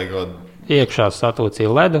sasaldēji kaut... Iekšā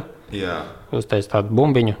satūcīja ledu, uztais tādu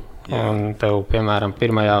bumbiņu, un tev, piemēram,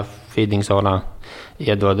 pirmajā feeding zonā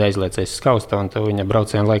iedod aizliecies skausta, un tev viņa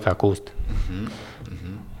brauciena laikā kūst.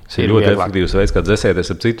 Tas ir ļoti efektīvs veids, kā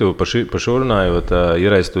dzēsēties ap citu par šo runājot. Ja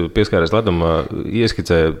reiz tu pieskāries ledum,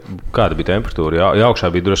 ieskicēji, kāda bija temperatūra. Ja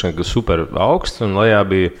augšā bija droši vien super augsts, un lejā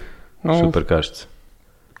bija super karsts.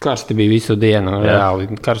 Karsti bija visu dienu.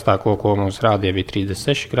 Reāli karstāko, ko mums rādīja, bija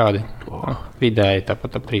 36 grādi. Vidēji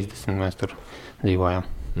tāpat ap 30 mēs tur dzīvojām.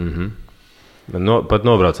 Pat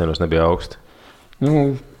nobraucienos nebija augsti?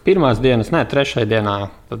 Pirmās dienas, trešajā dienā,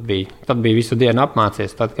 tad bija visu dienu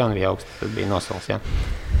apmācies, tad gan bija augsti, tad bija nosals,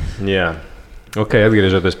 Jā. Ok,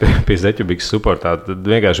 atgriežoties pie zeķubikses suportā, tad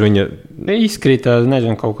vienkārši viņa... Izkrita,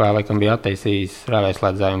 nezinu, kaut kā laikam bija attaisījis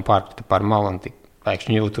rāvēslēdzēju un pārkrita pār malu, un tik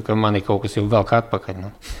pēkšņi jūtu, ka man ir kaut kas jau vēl kā atpakaļ.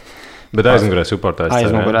 Bet aizmugurē suportā?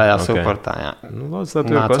 Aizmugurē, suportā, jā.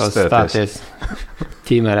 Nācās stāties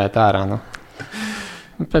ķīmerēt ārā.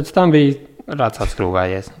 Pēc tam bija rāds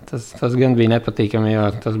atskrūvējies. Tas gan bija nepatīkami, jo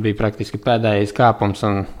tas bija praktiski pēdējais kāpums,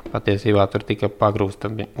 un patiesībā tur tika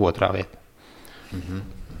pagrūsta otrā vieta.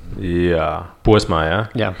 Jā, posmā,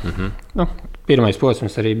 jā? Pirmais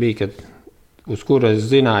posms arī bija, uz kuru es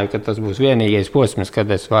zināju, ka tas būs vienīgais posms,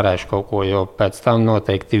 kad es varēšu kaut ko, jo pēc tam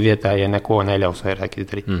noteikti vietējie neko neļaus vairāk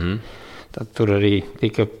izdarīt. Tad tur arī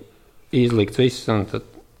tika izlikts viss, un tad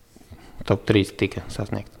top 3 tika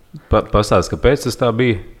sasniegts. Pastāst, kāpēc tas tā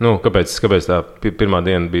bija? Kāpēc tā pirmā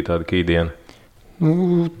diena bija tāda kīdiena?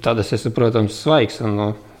 Tad es esmu, protams, svaigs,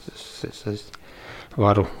 un es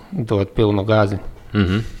varu dot pilnu gāzi.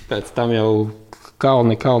 Pēc tam jau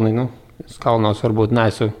kalni, es kalnos varbūt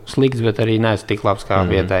neesmu slikts, bet arī neesmu tik labs kā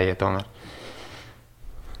vietējie tomēr.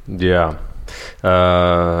 Jā.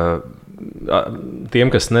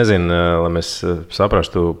 Tiem, kas nezina, lai mēs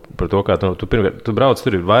saprastu par to, kā tu brauc,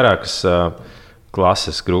 tur ir vairākas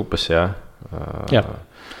klases grupas, jā? Jā.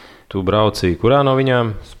 Tu braucīji kurā no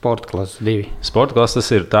viņām? Sporta klases 2. Sporta klases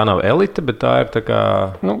tā nav elite, bet tā ir tā kā...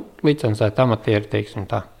 Nu, licencēti amatieri, teiksim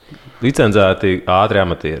tā. Licencēti ātri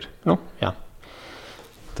amatieri. Nu, jā.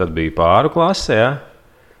 Tad bija pāru klase, jā?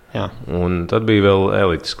 Jā. Un tad bija vēl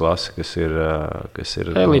elites klase, kas ir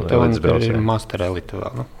elite, un tur ir master elite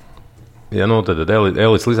vēl. Nu. Jā, nu tad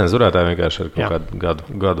elites licences turētāji vienkārši ar kaut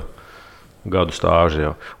kādu gadu stāžu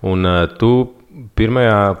jau. Un tu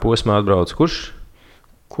pirmajā posmā atbrauc kurš?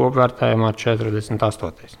 Kopvērtējumā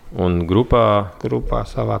 48. Un grupā? Grupā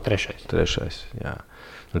savā 3. Jā.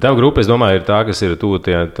 Nu, tev grupa, es domāju, ir tā, kas ir tuvu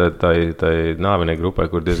tai nāvinieku grupai,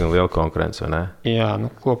 kur diezgan liela konkurence, vai ne? Jā, nu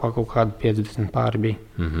kopā kaut kādi 50 pāri bija.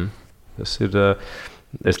 Tas ir,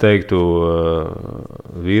 es teiktu,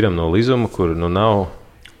 vīram no Lizuma, kur nu nav...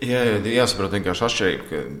 Jāsaprot vienkārši atšķirība,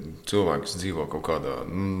 ka cilvēks dzīvo kaut kādā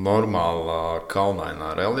normālā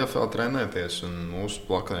kalnainā reljefā trenēties, un mūsu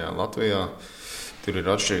plakajā Latvijā tur ir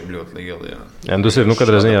atšķirība ļoti liela. Jā, tas ir,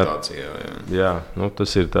 katrā ziņā, jā,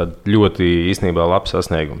 tas ir ļoti īstenībā labs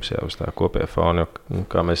sasniegums jau uz tā kopējā fauna, jo,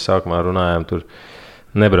 kā mēs sākumā runājām, tur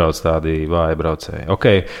nebrauc tādi vāji braucēji.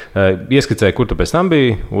 Okay, ieskicēji, kur tu pēc tam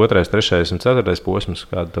biji, 2., 3. un 4. posms,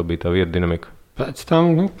 kāda tev bija tā vieta dinamika? Pēc tam,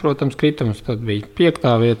 protams, kritums, tad bija 5.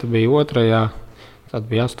 vieta, bija 2., tad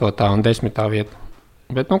bija 8. un 10. vieta.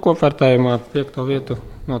 Bet, kopvērtējumā 5. vietu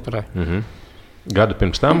noturēja. Gadu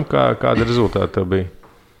pirms tam, kāda rezultāta tev bija?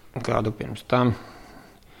 Gadu pirms tam.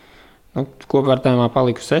 Kopvērtējumā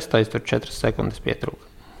paliku 6. tur 4 sekundes pietrūka.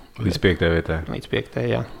 Līdz 5. vietai? Līdz 5.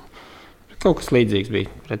 jā. Kaut kas līdzīgs bija,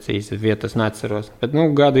 precīzi vietas neatceros. Bet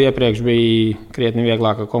gadu iepriekš bija krietni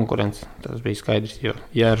vieglāka konkurence. Tas bija skaidrs, jo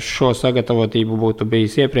ja ar šo sagatavotību būtu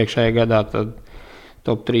bijis iepriekšējā gadā, tad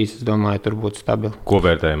top 3, es domāju, tur būtu stabili.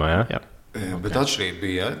 Kopvērtējumā, jā? Jā. Jā, bet atšķirība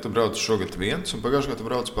bija, ja? Tu brauc šogad viens, un pagājušajā gadā tu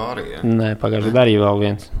brauc pārī, ja? Nē, pagājušajā gadā arī vēl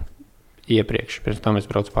viens. Iepriekš, pirms tam es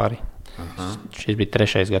braucu pārī. Šis bija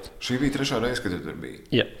 3. gads. Šī bija 3. reize, kad tu tur biji?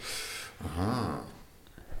 Jā.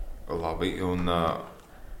 Labi, un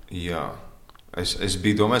jā. Es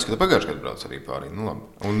biju domājis, ka tu pagājušajā gadā brauc arī pārī. Nu, labi.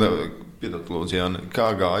 Un, piedod, lūdzu, Jāni,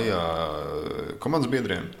 kā gāja komandas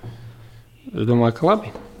biedriem? Es domāju, ka labi.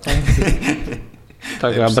 Tā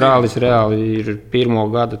kā brālis reāli ir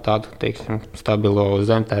 1. gadu tādu, teiksim, stabilo uz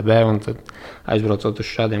MTB, un tad aizbraucot uz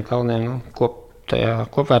šādiem kalniem,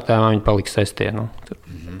 kopvērtējumā viņi palika 6.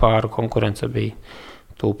 Pāru konkurence bija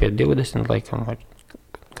tuvu pie 20, laikam, vai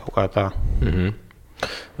kaut kā tā.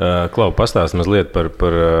 Klau, pastāst mazliet par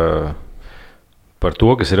to,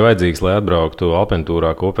 kas ir vajadzīgs, lai atbrauktu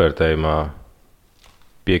Alpentūrā kopvērtējumā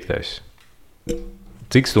 5.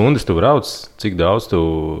 Cik stundas tu brauc, cik daudz tu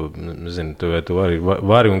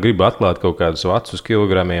vari un gribi atklāt kaut kādus vecus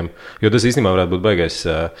kilogramiem, jo tas īstenībā varētu būt baigais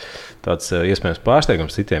tāds iespējams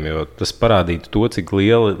pārsteigums citiem, jo tas parādītu to, cik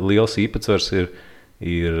liels īpatsvars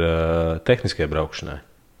ir tehniskajai braukšanai.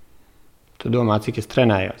 Tu domā, cik es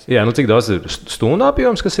trenējos? Jā, cik daudz ir stundu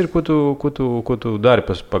apjoms, kas ir, ko tu dari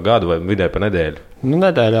pa gadu vai vidēji pa nedēļu?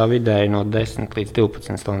 Nedēļā vidēji no 10 līdz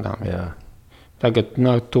 12 stundām. Jā. Tagad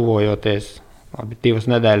tuvojoties. Labi, 2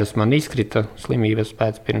 nedēļas man izkrita slimības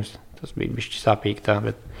pēc pirms. Tas bija bišķi sāpīgi tā,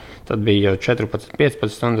 bet tad bija jau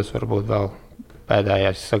 14-15 stundas, varbūt vēl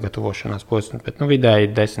pēdējais sagatavošanās posms, bet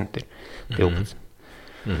vidēji 10 ir 12.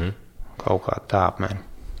 Kaut kā tā apmēram.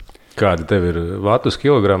 Kādi tev ir vatu uz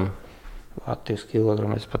kilogramu? Vatu uz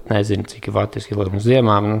kilogramu, es pat nezinu, cik ir vatu uz kilogramu.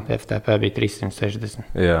 Ziemā FTP bija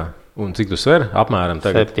 360. Jā. Un cik tu sver? Apmēram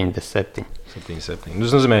tagad? 77.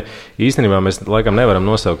 Tas nozīmē, īstenībā mēs laikam nevaram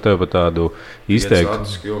nosaukt tevi par tādu izteiktu.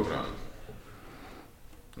 5 kilogramu.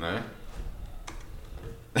 Nē?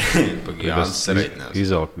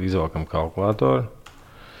 Izvalkam kalkulātoru.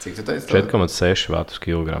 Cik tu teici? 4,6 vatus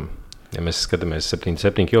kilogramu. Ja mēs skatāmies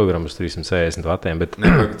 77 kg uz 360 vatiem, bet...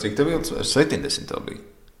 Nē, cik tev vēl 70 tā bija?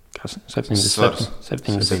 Kas?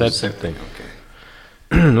 77. Okay.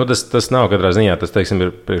 Tas nav katrā ziņā, tas, teiksim,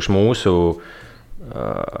 ir priekš mūsu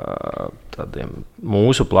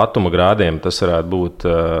platuma grādiem, tas varētu būt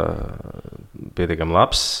pietiekami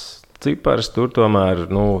labs cipars. Tur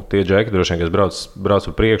tomēr, tie džeki droši vien, kas brauc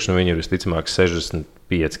pa priekšu, viņi ir visticamāk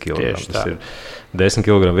 65 kg. Tas ir 10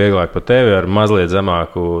 kg vieglāk par tevi ar mazliet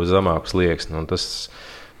zemāku slieksni.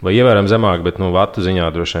 Vai ievērām zemāk, bet vatu ziņā,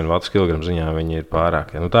 droši vien vatu kilogramu ziņā viņi ir pārāk.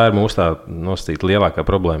 Ja. Tā ir mūsu tā nosacīta lielākā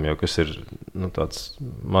problēma, jo kas ir tāds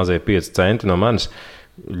mazie 5 centi no manis,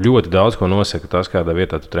 ļoti daudz ko nosaka tas, kādā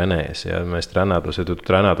vietā tu trenējies. Ja mēs trenētos, ja tu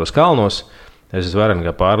trenētos kalnos, es esmu vairāk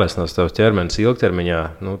kā pārliecināts, tavs ķermenis ilgtermiņā,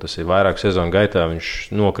 tas ir vairāk sezonu gaitā, viņš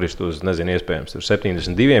nokrist uz, iespējams,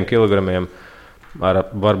 72 kg,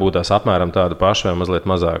 varbūt tās apmēram tādu pašu vai mazliet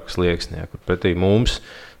mazāku slieksni, ja, kur pretī mums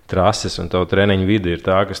trases un tavu treniņu vidi ir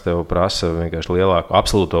tā, kas tev prasa vienkārši lielāku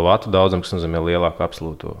absolūto vatu daudzumu, kas nozīmē lielāku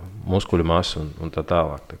absolūto muskuļu masu un tā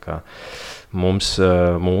tālāk. Tā kā mums,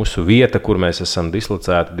 mūsu vieta, kur mēs esam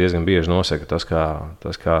dislocēti, diezgan bieži nosaka tas,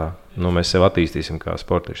 kā mēs sev attīstīsim kā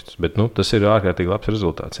sportištus. Bet tas ir ārkārtīgi labs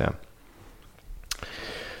rezultāts. Jā.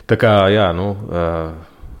 Tā kā,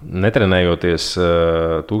 netrenējoties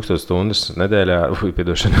 1000 stundas nedēļā,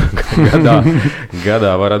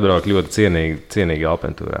 gadā var atbraukt ļoti cienīgi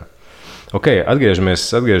Alpentūrā. Okay,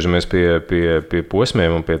 atgriežamies pie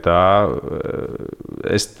posmiem un pie tā.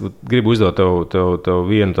 Es gribu uzdot tev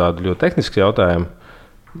vienu tādu ļoti tehnisku jautājumu.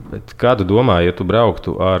 Bet kā tu domā, ja tu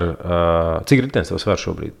brauktu ar cik ritenis tev svar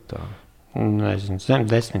šobrīd? Tā? Nezinu, zem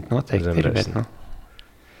 10 noteikti zem ir, 10. Bet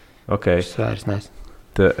okay. Svērs neesmu.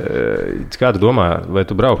 Kā tu domā, vai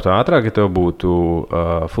tu brauktu ātrāk, ja tev būtu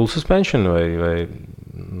full suspension vai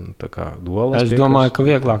tā kā dual? Es domāju, ka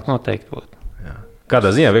vieglāk noteikti būtu. Jā.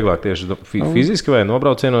 Kādā ziņā vieglāk tieši fiziski vai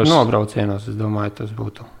nobraucienos? Nobraucienos, es domāju, tas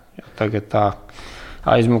būtu. Jo tagad tā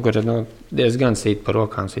aizmugure diezgan sīt pa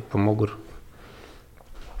rokām, sīt pa muguru.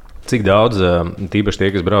 Cik daudz, tīpaši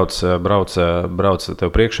tie, kas brauc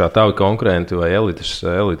tev priekšā, tavi konkurenti vai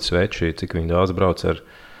elites veči, cik viņi daudz brauc ar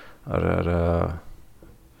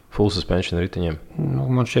full suspension riteņiem?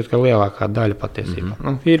 Man šķiet, ka lielākā daļa patiesībā.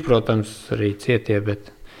 Ir, protams, arī cietie,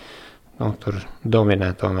 bet tur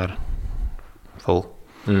dominē tomēr full.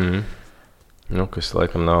 Kas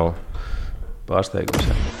laikam nav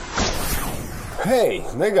pārsteigums. Hei,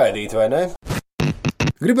 negaidīt vai ne?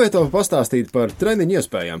 Gribēju tev pastāstīt par treniņu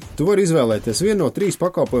iespējām. Tu vari izvēlēties vienu no 3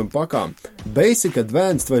 pakalpojumu pakām – Basic,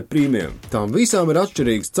 Advanced vai Premium. Tām visām ir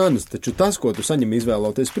atšķirīgas cenas, taču tas, ko tu saņem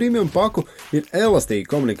izvēloties Premium paku, ir elastīga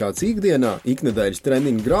komunikācija ikdienā, iknedēļas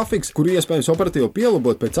treniņu grafiks, kuru iespējams operatīvi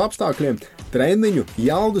pielabot pēc apstākļiem, treniņu,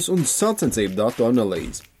 jaudas un sacensību datu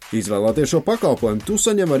analīzi. Izvēlēties šo pakalpojumu, tu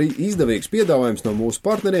saņem arī izdevīgs piedāvājums no mūsu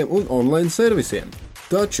partneriem un online servisiem.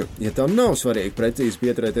 Taču, ja tev nav svarīgi precīzi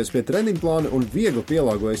pieturēties pie treniņu plāna un viegli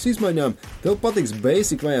pielāgoties izmaiņām, tev patiks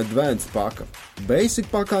Basic vai Advanced paka.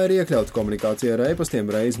 Basic pakā ir iekļauta komunikācija ar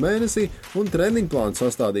e-pastiem reizi mēnesī un treniņu plānu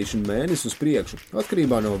sastādīšana mēnesi uz priekšu,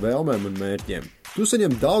 atkarībā no vēlmēm un mērķiem. Tu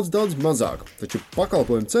saņem daudz mazāk, taču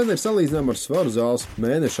pakalpojumu cena ir salīdzināma ar svaru zāles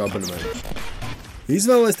mēneša abonementu.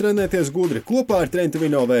 Izvēlēs trenēties gudri kopā ar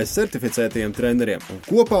Trentuvino VS certificētajiem treneriem, un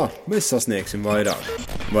kopā mēs sasniegsim vairāk.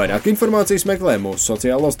 Vairāk informācijas meklē mūsu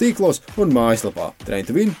sociālos tīklos un mājaslapā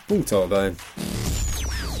trentuvino.lv.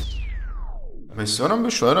 Mēs varam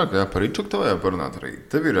bišķi vairāk par Ičuktavā parunāt arī.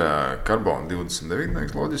 Tev ir karbona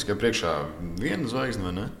 29, loģiski, priekšā viena zvaigzne,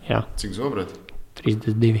 vai ne? Jā. Cik zobrati?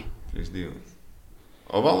 32. 32.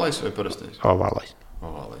 Ovālais vai parastais? Ovālais.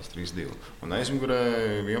 Ovālais, 32. Un aizmugurē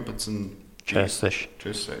 11...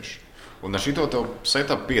 46. Un ar šito tev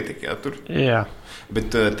setup pietika, jā, tur? Jā. Bet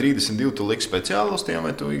 32 tu liksi speciāli uz tiem,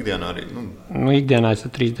 vai tu ikdienā arī? Ikdienā es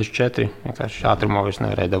ar 34. Vienkārši ātrumā vairs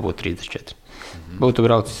nevarēju dabūt 34. Būtu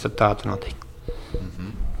braucis ar tādu noteikti.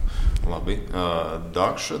 Labi.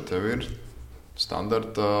 Dakša, tev ir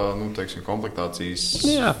standarta, komplektācijas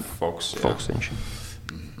fokus. Fokusiņš.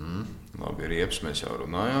 Labi, ar iepas mēs jau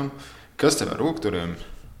runājām. Kas tev ar rokturiem?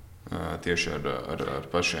 Tieši ar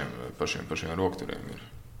pašiem rokturiem ir.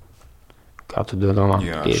 Kā tu domā?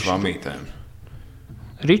 Jā, ar švamītēm.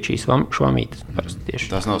 Ričijas švamītes.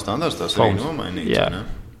 Tas nav standarts, tas arī nomainīts. Jā.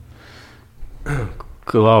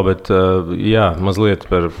 Klau, bet mazliet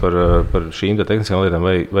par šīm tehniskām lietām.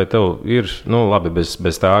 Vai tev ir, labi,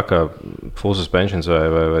 bez tā, ka full suspensions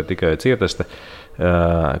vai tikai cietaste,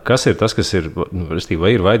 kas ir tas, kas ir,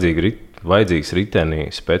 vai ir vajadzīgs ritenī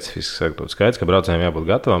specifiski sakot? Skaidrs, ka braucējiem jābūt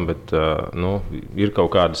gatavam, bet ir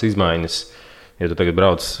kaut kādas izmaiņas. Ja tu tagad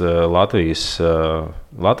brauc Latvijas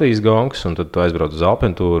gongs un tad tu aizbrauc uz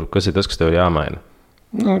Alpentūru, kas ir tas, kas tev jāmaina?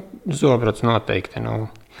 Zobrats noteikti.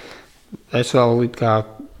 Es vēl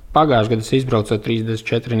pagājušajā gadā izbraucu ar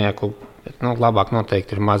 34, bet labāk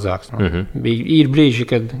noteikti ir mazāks. Ir brīži,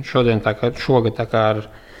 kad šogad ar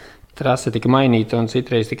trase tika mainīta un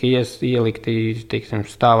citreiz tika ielikti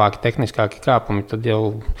stāvāki, tehniskāki kāpumi, tad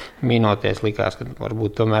jau minoties likās, ka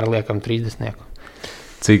varbūt tomēr liekam 30.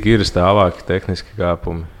 Cik ir stāvāki tehniski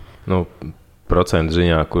kāpumi? Procentu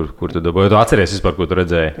ziņā, kur tu dabūji? Tu atceries vispār, ko tu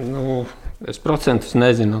redzēji? Es procentus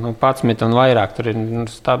nezinu. 11 un vairāk tur ir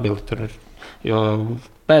stabili. Jo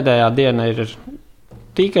pēdējā diena ir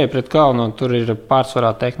tikai pret kalnu, un tur ir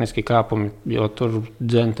pārsvarā tehniski kāpumi, jo tur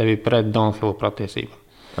dzen tevi pret downhill patiesībā.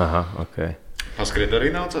 Aha, ok. Paskriet arī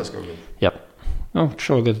nācās kaut kad? Jā.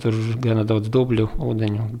 Šogad tur gana daudz dubļu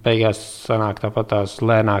ūdeņu. Beigās sanāk tāpat tās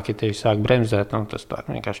lēnāki tevi sāk bremzēt, tas tā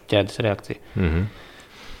vienkārši ķēdes reakcija.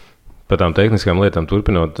 Par tām tehniskām lietām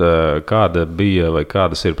turpinot, kāda bija vai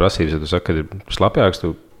kādas ir prasības, ja tu saki, ka ir slapjāks,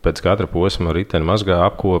 tu pēc katra posma riteni mazgā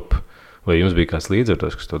apkop, vai jums bija kāds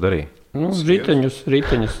līdzeklis, kas to darīja?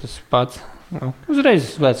 Riteņus tas pats. Uzreiz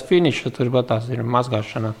pēc finiša tur tās ir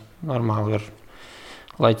mazgāšana. Normāli var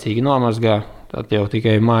laicīgi nomazgā, tad jau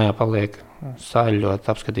tikai mājā paliek saļļot,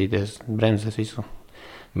 apskatīties, bremzes visu.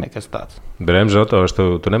 Nekas tāds. Bremžu rotors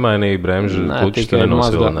tu nemainīji, bremžu puķis tu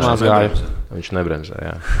mazgāju. Viņš nebremzē,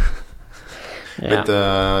 jā. Bet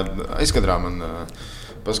aizkadrā man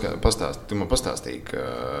tu man pastāstīji, ka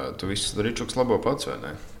tu visus ričuks labo pats, vai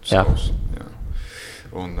ne? Savus, jā.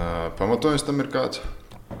 Un pamatojums tam ir kāds?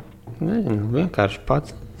 Nezinu, vienkārši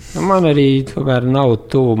pats. Man arī tomēr nav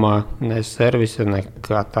tuvumā ne servisa,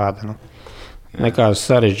 nekā tāda. Nekā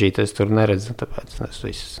sarežģītas tur neredzu, tāpēc es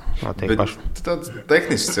visus notiek pašu. Tu tāds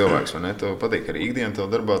tehnisks cilvēks, vai ne? Tev patīk arī ikdiena, tev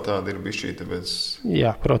darbā tāda ir bišķī, tāpēc...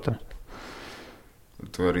 Jā, protams.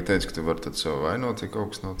 Tu arī teici, ka tu vari tad sev vainot, ja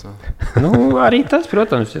kaut kas nav tā? Arī tas,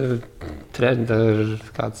 protams,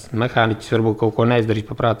 kāds mehāniķis varbūt kaut ko neizdarīs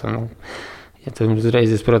paprātam. Ja tu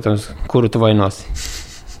uzreiz, protams, kuru tu vainosi.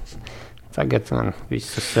 Tagad man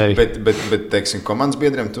viss uz sevi. Bet teiksim, komandas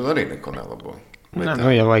biedriem tu arī neko nelabo.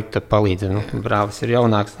 Ja vajag, tad palīdzi. Brālis ir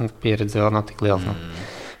jaunāks, un pieredze vēl nav tik liela.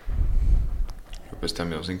 Pēc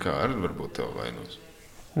tam jau zini, kā arī varbūt tev vainos.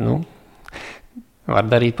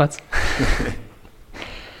 Var darīt pats.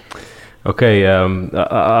 Ok,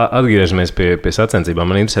 atgriežamies pie sacensībām.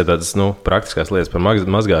 Man interesē tādas praktiskās lietas par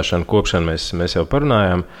mazgāšanu, kopšanu mēs jau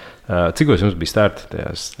parunājām. Cikos jums bija starti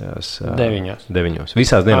tajās? 9.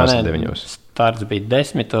 Visās dienās 9. Starts bija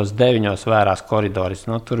 10, 9 vērās koridoris.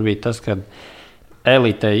 Tur bija tas, kad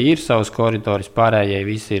elitei ir savs koridoris, pārējie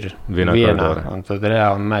visi ir vienā. Un tad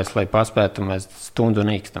reāli mēs, lai paspētu, mēs stundu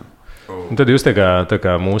nīkstam. Un tad jūs tā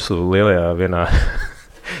kā mūsu lielajā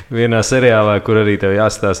vienā seriālā, kur arī tev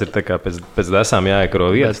jāstāsta, ir tā kā pēc desām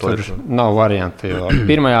jāiekaro vietas. Tur nav varianti, jo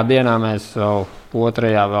pirmajā dienā mēs vēl,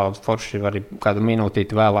 otrajā vēl forši arī kādu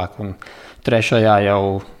minūtīti vēlāk, un trešajā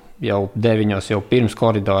jau 9 jau pirms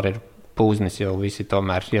koridora ir pūznis, jau visi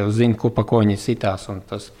tomēr jau zina, pa ko viņi sitās, un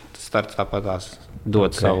tas starts tāpatās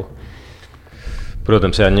dod savu.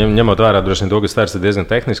 Protams, jā, ņemot vērā droši vien to, ka starts ir diezgan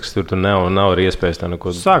tehnisks, tur nav arī iespējas tā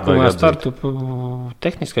neko. Sākumā startu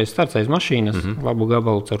tehniskais starts aiz mašīnas, labu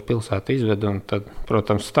gabalu caur pilsētu izvedu, un tad,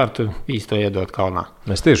 protams, startu īsto iedot kalnā.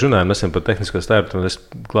 Mēs tieši runājam par tehnisko startu, un es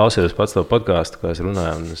klausījos pats tavu podkāstu, kā es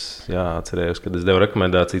runāju, un es atcerējos, kad es devu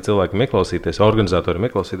rekomendāciju cilvēkiem ieklausīties, organizatoriem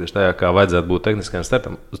ieklausīties tajā, kā vajadzētu būt tehniskajam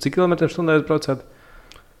startam. Uz cik kilometriem stundā jūs braucāt?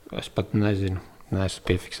 Es pat nezinu. Neesmu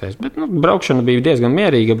piefiksējis, bet braukšana bija diezgan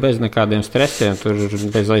mierīga, bez nekādiem stresiem, tur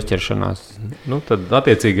bez aizķeršanās. Tad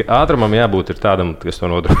attiecīgi ātrumam jābūt ir tādam, kas to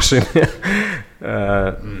nodrošina.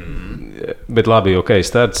 Bet labi, ok,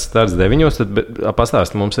 starts 9, tad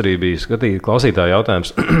pastāsti, mums arī bija klausītāja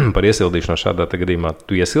jautājums par iesildīšanos šādā gadījumā.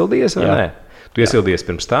 Tu iesildījies vai nē? Tu iesildījies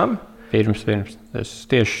pirms tam? Pirms. Es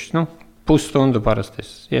tieši pusstundu parasti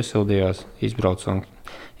iesildījos, izbraucu un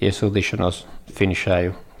iesildīšanos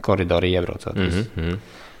finišēju. Koridori iebraucot.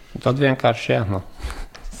 Tad vienkārši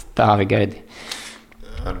stāvi gaidi.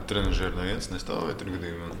 Ar trenažēru nestāvēt tur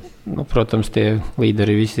gadījumā? Protams, tie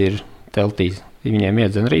līderi visi ir teltīs. Viņiem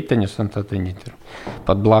iedzen riteņus, un tad viņi tur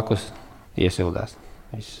pat blakus iesildās.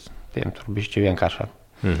 Tiem tur bišķi vienkāršāk.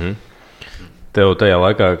 Tev tajā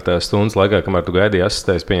laikā, tā stundas laikā, kamēr tu gaidīji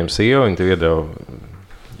asistēs, pieņem sievu, viņi tev iedeva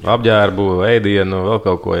apģērbu, ēdienu, vēl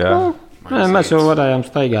kaut ko, jā? Mēs jau varējām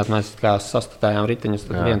staigāt, mēs kā sastatājām riteņus,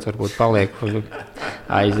 tad viens varbūt paliek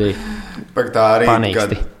aizī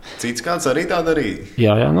panīksti. Cits kāds arī tā darīja?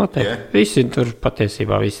 Jā, noteikti. Visi tur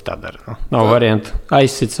patiesībā visi tā dara. Nav variantu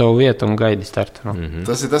aizsit savu vietu un gaidi startu.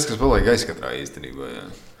 Tas ir tas, kas paliek aizkatrā īstenībā, jā.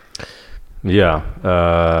 Jā,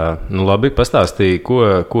 labi, pastāstīji,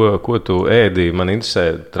 ko tu ēdi. Man interesē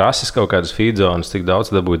trases kaut kādas feedzonas, cik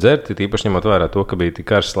daudz dabūji dzert, tīpaši ņemot vērā to, ka bija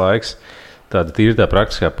tik karsts laiks. Tāda tīri tā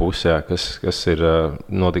praktiskā pusē, kas ir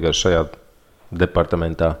notikas šajā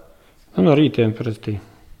departamentā. No rītiem parasti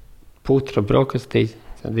putra brokastīs,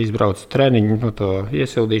 tad izbraucu treniņu, to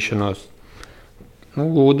iesildīšanos.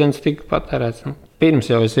 Ūdens tika patērēts.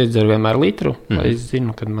 Pirms jau es iedzeru vienmēr litru, lai es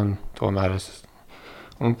zinu, kad man tomēr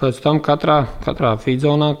Un pēc tam katrā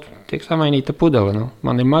feedzonā tiek samainīta pudele.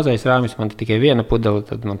 Man ir mazais rāmis, man ir tikai viena pudele,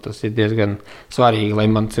 tad man tas ir diezgan svarīgi,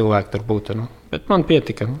 lai man cilvēki tur būtu. Bet man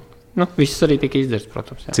pietika. Viss arī tika izdarīts,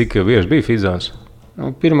 protams. Jā. Cik bieži bija feedzons?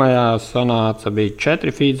 Pirmajā sanāca bija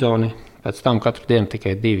 4 feedzoni, pēc tam katru dienu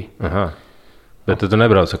tikai 2. Aha. Bet tu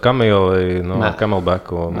nebrauc ar kamelu vai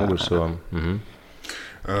kamelbeku mugursomu?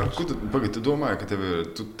 Ko tu domāji, ka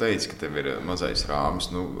tu teici, ka tev ir mazais rāmis?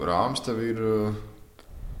 Rāmis tev ir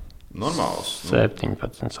normāls.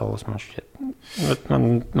 17 solis man šķiet. Bet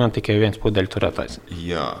man tikai viens pudeļu turētājs.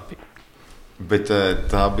 Jā. Bet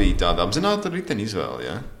tā bija tāda apzināta riteņa izvēle,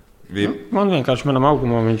 jā? Man vienkārši manam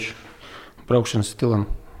augumam viņš braukšanas stilam.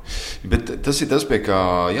 Bet tas ir tas, pie kā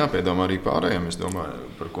jāpiedomā arī pārējiem. Es domāju,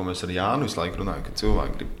 par ko mēs ar Jānu visu laiku runājam, ka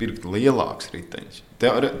cilvēki grib pirkt lielāks riteņus.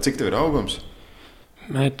 Cik tev ir augums?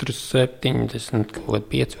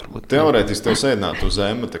 1,75 varbūt. Teorētiski tev sēdināt uz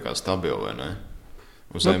zemi tā kā stabili, vai ne?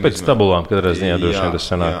 Pēc tabulām, kad reizē droši vien tas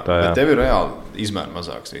sanāk tā, jā. Bet tev ir reāli izmēri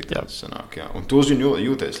mazāks ritenis sanāk, jā. Un tu uz viņu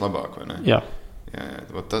jūties labāk, vai ne? Jā.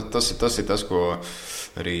 Tas ir tas, ko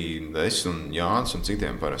arī es un Jānis un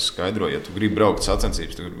citiem parasti skaidro. Ja tu gribi braukt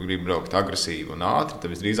sacensības, tu gribi braukt agresīvi un ātri,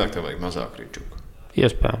 tad visdrīzāk tev vajag mazāk ričuku.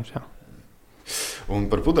 Iespējams, jā. Un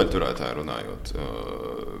par pudeļturētāju runājot,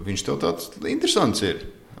 viņš tev tāds interesants ir.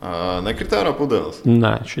 Nekritērā pudeles?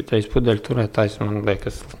 Nē, šitais pudeļturētājs man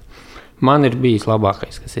liekas, man ir bijis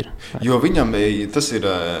labākais, kas ir. Jo viņam tas ir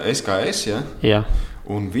SKS, ja? Jā.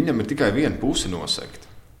 Un viņam ir tikai viena puse nosegta.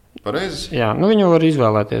 Pareizi? Jā, viņu var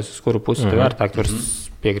izvēlēties, uz kuru pusi tu vērtāk var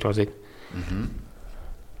piegrozīt.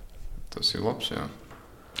 Tas ir labs, jā.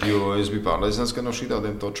 Jo es biju pārliecināts, ka no šī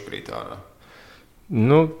tādiem toču krīt ārā.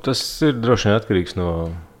 Tas ir droši vien atkarīgs no...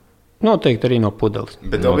 Noteikti arī no pudeles.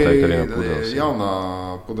 Bet tev bija jaunā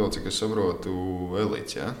pudele, cik es saprotu,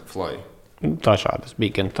 Elīts, jā? Fly. Tā šādas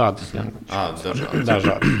bija gan tādas, gan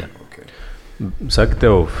dažādas. Jā. Okay. Saka,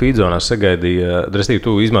 tev feedzonās sagaidīja, restīvi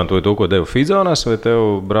tu izmantoji to, ko deva feedzonās, vai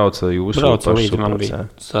tev brauca jūsu pašu līdzi, man bija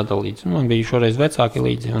sadalīts. Man bija šoreiz vecāki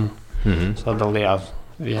līdzi un sadalījās.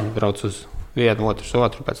 Vienu brauc uz vienu, otrs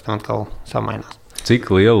otru, pēc tam atkal samainās.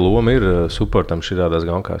 Cik liela loma ir supportam šitādās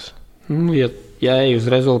gankās? Ja ej uz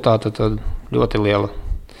rezultātu, tad ļoti liela.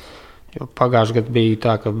 Jo pagājušajā gadā bija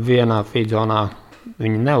tā, ka vienā feedzonā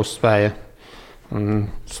viņi neuzspēja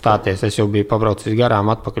stāties. Es jau biju pabraucis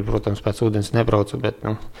garām atpakaļ, protams, pēc ūdens nebraucu, bet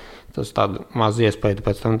tas tādu mazu iespēju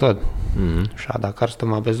pēc tam dod. Šādā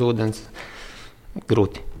karstumā bez ūdens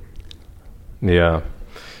grūti. Jā.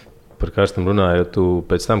 Par karstumu runājot, tu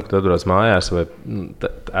pēc tam, kad atbrauc mājās, vai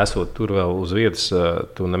esot tur vēl uz vietas,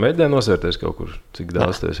 tu nemēģināji nosvērties kaut kur, cik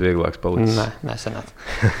daudz tev esi vieglāks palicis? Nē, nesenāt.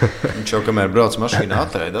 Viņš jau kamēr brauc mašīnā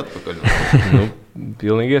atēd atpakaļ.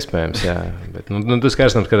 Pilnīgi iespējams, jā. Bet, tas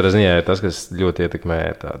karstums katrā ziņā ir tas, kas ļoti ietekmē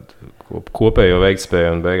tādu kopējo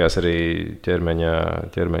veiktspēju un beigās arī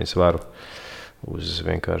ķermeņa svaru uz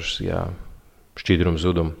vienkārši, šķidrumu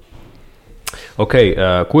zudumu. Ok,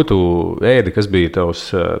 ko tu ēdi, kas bija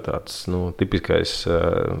tavs tāds tipiskais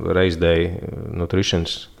race-day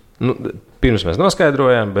nutritions? Pirms mēs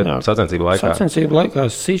noskaidrojām, bet sacensību laikā? Sacensību laikā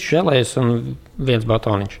sīks želējs un viens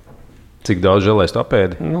batoniņš. Cik daudz želējs tu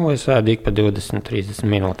apēdi? Es ēdu ik pa 20-30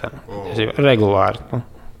 minūtēm. Tas ir regulāri.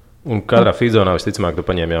 Un katrā feedzonā visticamāk tu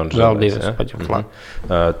paņēmi jaunu želējs? Vēl divas paņem klāt.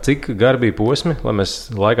 Cik gari bija posmi, lai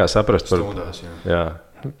mēs laikā saprastu par... Stundās, jā.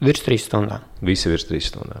 Virs 3 stundām. Visi virs 3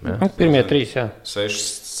 stundām, jā? Pirmie 3, jā.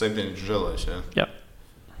 6-7 želējs, jā. Jā.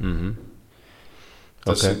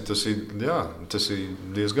 Tas ir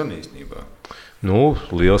diezgan īstenībā.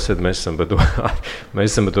 Liels, mēs esam par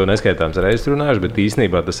to neskaitāms reizes runājuši, bet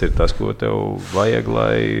īstenībā tas ir tas, ko tev vajag,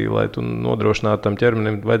 lai tu nodrošinātu tam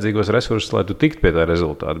ķermenim vajadzīgos resursus, lai tu tiktu pie tā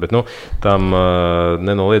rezultāta. Bet tam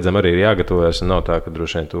nenoliedzam arī ir jāgatavojas, un nav tā, ka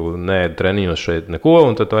droši vien tu neēdi treniņos šeit neko,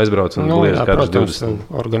 un tad tu aizbrauc un liec kādus 20.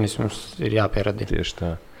 Organisms ir jāpieradi. Tieši tā.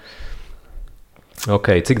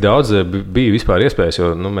 Ok, cik daudz bija vispār iespējas, jo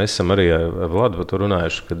mēs esam arī ar Vladu par to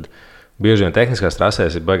runājuši, kad bieži vien tehniskās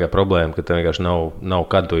trasēs ir baigā problēma, ka tev vienkārši nav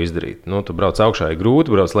kad to izdarīt. Tu brauc augšā, ir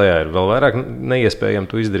grūti, brauc lejā, ir vēl vairāk neiespējami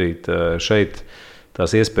to izdarīt. Šeit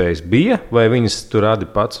tās iespējas bija, vai viņas tu radi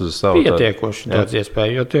pats uz savu? Pietiekoši daudz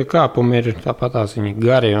iespēju, jo tie kāpumi ir tāpatās viņi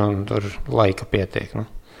gari un tur laika pietiek.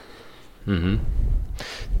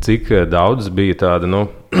 Cik daudz bija tāda,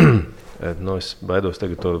 es baidos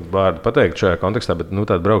tagad to vārdu pateikt šajā kontekstā, bet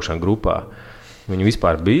tāda braukšana grupā. Viņi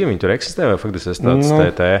vispār bija, viņi tur eksistē, vai faktiski es tāds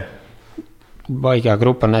TT? Baigā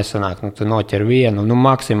grupa nesanāk, tu noķer vienu,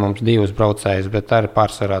 maksimums 2 braucējus, bet arī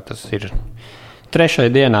pārsvarā tas ir. 3.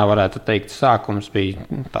 dienā, varētu teikt, sākums bija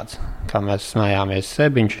tāds, kā mēs smējāmies,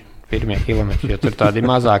 sebiņš, 1 kilometri, jo tur tādi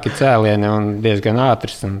mazāki cēlieni un diezgan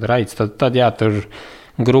ātris un raids, tad tur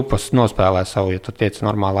grupas nospēlē savu, ja tu tiec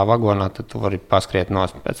normālā vagonā, tad tu vari paskriet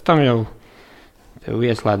nost. Pēc tam jau tev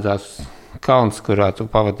ieslēdzās kalns, kurā tu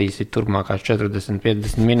pavadīsi turpmākās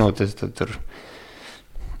 40-50 minūtes, tad tur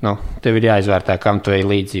tev ir jāizvērtē, kam tu ej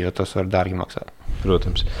līdzi, jo tas var dārgi maksāt.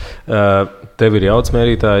 Protams. Tev ir jaudas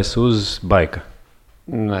mērītājs uz baika?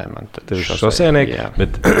 Nē, man tev ir šosēnieki,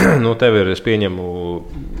 bet tev ir, es pieņemu,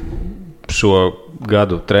 šo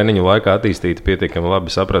gadu treniņu laikā attīstīta pietiekami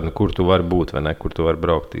labi sapratni, kur tu vari būt vai ne, kur tu vari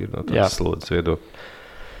braukt no tādas slodzes viedokļa.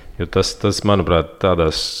 Jo tas, manuprāt,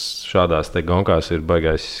 šādās te gonkās ir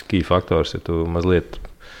baigais key faktors, ja tu mazliet,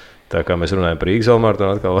 tā kā mēs runājam par Rīgas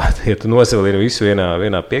Velmaratonu atkal, ja tu nosavilini visu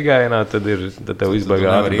vienā piegājienā, tad tev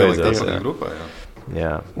izbaigā ātri beidzās.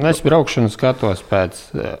 Jā. Es braukšanu skatos pēc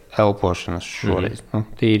elpošanas šoreiz.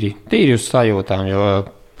 Tīri uz sajūtām, jo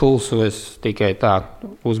pulsu es tikai tā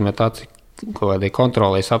uzmetu aci, ko kādai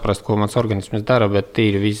kontrolē saprast, ko mans organisms dara, bet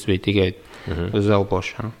tīri viss bija tikai uz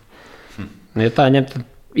elpošanu. Ja tā ņemt, tad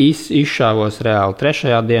izšāvos reāli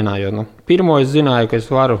 3. dienā, jo pirmo es zināju, ka es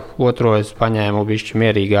varu, otro es paņēmu bišķi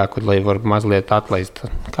mierīgāku, lai varu mazliet atlaist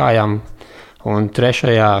kājām, un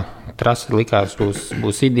 3. trase likās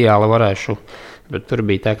būs ideāla, varēšu, bet tur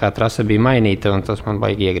bija tā kā trase bija mainīta, un tas man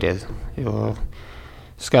baigi iegriez, jo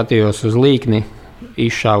skatījos uz līkni,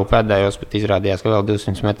 izšāvu pēdējos, bet izrādījās, ka vēl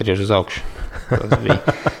 200 metri ir uz augšu.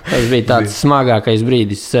 Tas bija tāds smagākais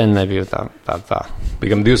brīdis, sen nebija tā.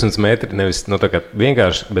 Bija 200 metri, nevis tā kā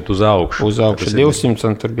vienkārši, bet uz augšu. Uz augšu 200,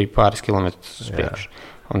 un tur bija pāris kilometrus uz priekšu.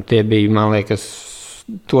 Un tie bija, man liekas,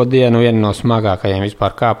 to dienu viena no smagākajiem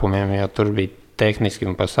vispār kāpumiem, jo tur bija tehniski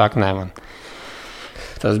un pa saknēm.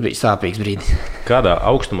 Tas bija sāpīgs brīdis. Kādā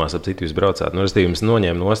augstumā jūs braucāt? Jums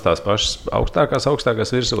noņēma no tās pašas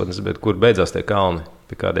augstākās virsotnes, bet kur beidzās tie kalni?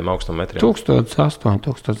 Pie kādiem augstuma metriem? 1008,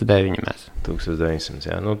 1009. 1900,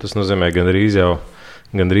 jā. Tas nozīmē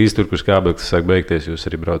gandrīz tur, kur skābeklis sāk beigties, jūs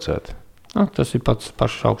arī braucāt. Tas ir pats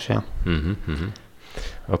pašs augsts, jā.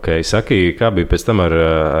 Okay, saki, kā bija pēc tam ar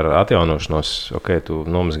atjaunošanos? Tu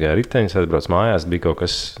nomazgāji riteņus, atbrauc mājās, bija kaut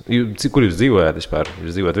kas... Kur jūs dzīvojāt vispār?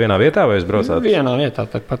 Jūs dzīvojat vienā vietā vai jūs braucāt? Vienā vietā,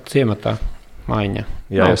 tā pat ciematā maiņa.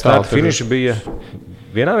 Jā, start finiši bija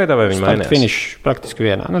vienā vietā vai viņi mainījās? Start finiši praktiski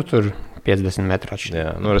vienā, tur 50 metru atšķirība.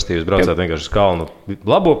 Jā, rastī jūs braucāt vienkārši uz kalnu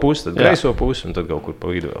labo pusi, tad kreiso pusi un tad kaut kur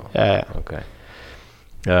pa vidu vēl. Jā. Okay.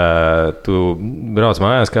 Tu brauc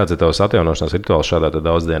mājās, kāds ir tavs atjaunošanās rituāls šādā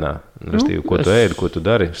daudzdienā? Restīvi, ko tu ēdi, ko tu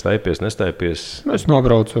dari? Staipies, nestaipies? Es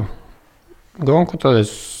nobraucu gonku, tad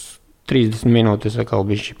es 30 minūtes atkal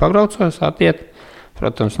bišķi pabraucos, attiet.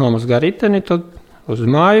 Protams, nomazgā riteni, tad uz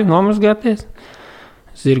māju nomazgāties.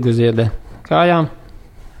 Zirgu ziedē kājām.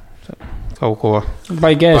 Kaut ko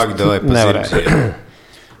baigēs nevarēja.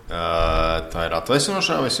 Tā ir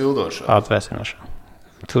atvēsinošā vai sildošā? Atvēsinošā.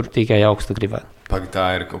 Tur tikai augstu gribētu. Tā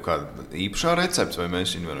ir kaut kāda īpašā recepte, vai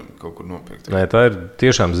mēs viņu varam kaut kur nopirkt? Nē, tā ir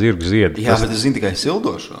tiešām zirgu ziedi. Jā, bet es zinu tikai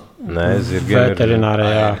sildošo. Nē, zirgiem ir...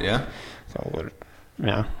 Veterinārajā.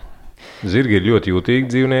 Jā. Zirgi ir ļoti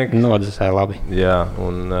jūtīgi dzīvnieki. Nodzesē labi. Jā,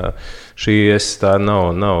 un tā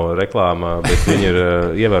nav reklāma, bet viņi ir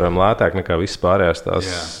ievērojami lētāk nekā visas pārējās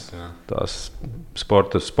tās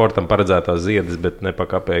sportam paredzētās ziedas, bet ne pa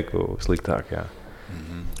kapeiku sliktāk. Jā.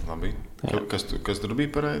 Labi. Kas tur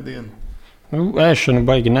bija par ēdienu? Ēšanu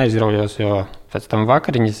baigi neizraujos, jo pēc tam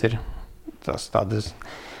vakariņas ir tādas,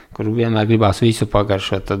 kur vienmēr gribās visu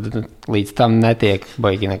pagaršot, tad līdz tam netiek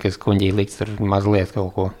baigi nekas kuņģī liks, tur mazliet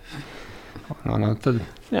kaut ko. Tad,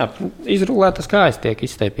 izrulētas kājas tiek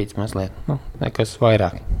izsteipīts mazliet, nekas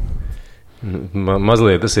vairāk.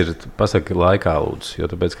 Mazliet tas ir, pasaki, laikā lūdzu, jo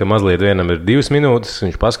tāpēc, ka mazliet vienam ir 2 minūtes,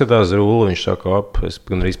 viņš paskatās rullu, viņš saka, es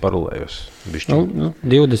gandrīz parulējos.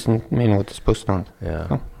 20 minūtes, pusstundu.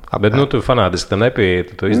 Jā. Bet tu fanātiski tam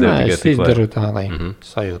nepieeji, tu izdari tikai tik. Es izdaru tā, lai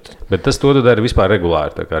sajūtu. Bet tas to tu dari vispār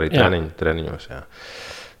regulāri, tā kā arī treniņos. Jā.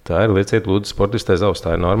 Tā ir, lieciet, lūdzu, sportistē zavs,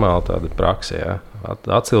 tā ir normāla tāda prakse. Jā.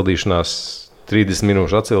 Atcildīšanās, 30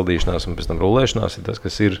 minūšu atcildīšanās un pēc tam rulēšanās ir tas,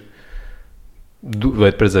 kas ir,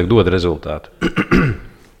 vai precīzāk dod rezultātu.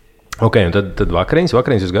 Un tad vakariņas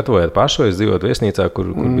jūs gatavojat paši, vai jūs dzīvojat viesnīcā,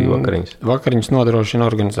 kur bija vakariņas? Vakariņas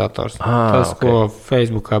nodrošina organizators. Tas, ko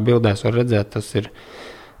Facebookā bildēs var redzēt, tas ir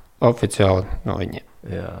oficiāli no viņiem.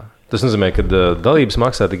 Jā. Tas nozīmē, ka dalības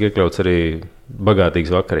maksā tika iekļauts arī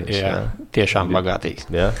bagātīgas vakariņas. Jā, tiešām bagātīgas.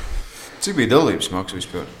 Jā. Cik bija dalības maksa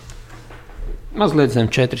vispār? Mazliet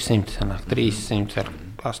zem 400, sanāk, 300 ar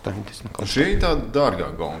 80. Šī ir tāda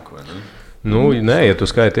dārgā gonka, vai ne? Nē, ja tu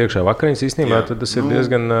skaiti iekšā vakariņas īstenībā, tad tas ir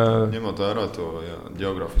diezgan... Ņemot vērā to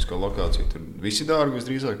ģeogrāfisko lokāciju, tur visi dārgi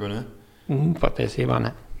visdrīzāk, vai ne? Patiesībā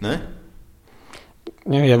ne. Ne?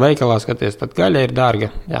 Ja veikalā skaties, tad gaļa ir dārga,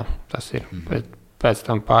 jā, tas ir. Bet pēc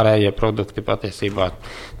tam produkti patiesībā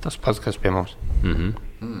tas pats, kas pie mums.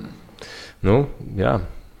 Jā,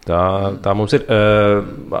 tā mums ir.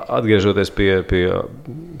 Atgriežoties pie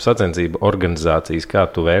sacensību organizācijas, kā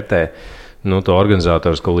tu vērtē to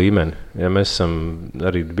organizatorisko līmeni. Ja mēs esam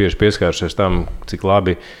arī bieži pieskārušies tam, cik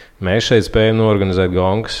labi mēs šeit spējam norganizēt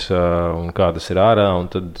gongas un kā tas ir ārā, un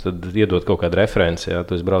tad iedot kaut kādu referenci. Ja?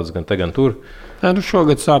 Tu esi braucis gan te, gan tur. Jā,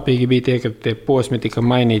 šogad sāpīgi bija tie, ka tie posmi tika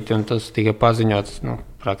mainīti, un tas tika paziņots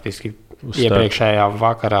praktiski iepriekšējā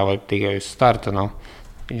vakarā vai tikai uz startu.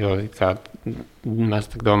 Jo mēs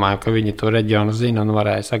domājam, ka viņi to reģionu zina un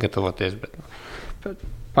varēja sagatavoties. Bet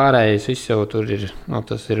pārējais viss jau tur ir,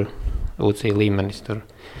 tas ir UCI līmenis. Tur.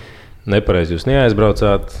 Nepareizi jūs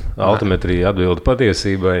neaizbraucāt, altimetrija atbilda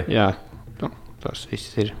patiesībai. Jā, tas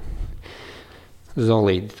viss ir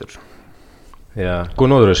zolīdi tur. Jā. Ko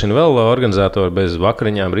nodrošina vēl organizatori bez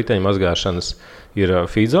vakariņām, riteņu mazgāšanas? Ir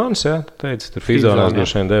feedzonas, jā? Tu teici, tur feedzonās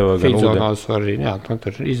droši vien deva gan ūdeni. Feedzonās arī, jā,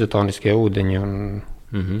 tur izotoniskie ūdeņi un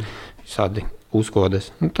visādi uzkodes.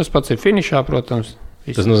 Tas pats ir finišā, protams.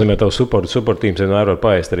 Tas nozīmē, ka tavs supportīms vienmēr var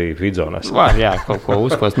paēst arī feedzonās. Var, jā, kaut ko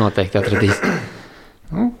uzkost noteikti atradīs.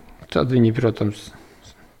 Tad viņi, protams,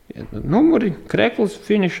 numuri, krekls,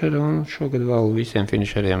 finišeri un šogad vēl visiem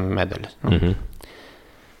finišeriem medaļas.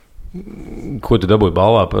 Ko tu dabūji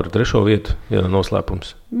balvā par 3. vietu, ja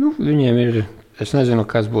noslēpums? Viņiem ir, es nezinu,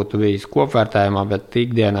 kas būtu bijis kopvērtējumā, bet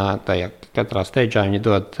ikdienā tajā katrā steidžā viņi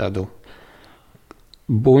dod tādu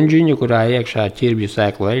buņģiņu, kurā iekšā ķirbju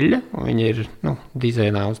sēklu eļļa, un viņi ir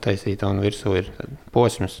dizainā uztaisīta un virsū ir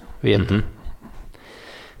posms vieta.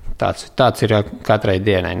 Tāds ir katrai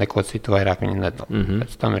dienai, neko citu vairāk viņi nedala.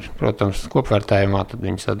 Pēc tam ir, protams, kopvērtējumā, tad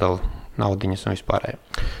viņi sadala naudiņas un vispārējo.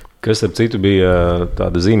 Kas ar citu bija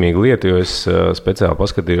tāda zīmīga lieta, jo es speciāli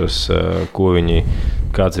paskatījos,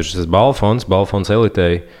 kāds ir šis balfonds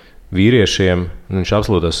elitei vīriešiem. Viņš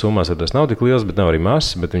absolūtās summās tas nav tik liels, bet nav arī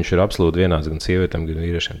mazs, bet viņš ir absolūti vienāds gan sievietēm, gan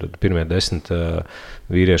vīriešiem. Tad pirmie 10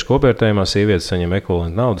 vīriešu kopvērtējumā sievietes saņem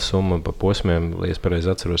ekvivalentu naudas summu pa posmiem, ja es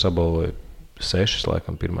pareizi atceros, apbalvoju 6,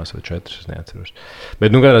 laikam, pirmās vai 4, es neatceros.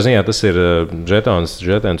 Bet, katrā ziņā tas ir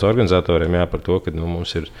žetons organizatoriem, jā, par to, ka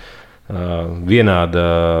mums ir vienāda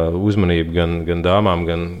uzmanība gan dāmām,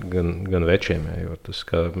 gan večiem, jo tas,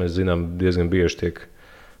 kā mēs zinām, diezgan bieži tiek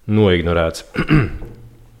noignorēts.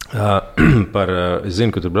 Es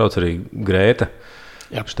zinu, ka tur brauc arī Grēta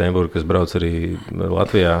Steinburga, kas brauc arī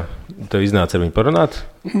Latvijā. Tev iznāca ar viņu parunāt?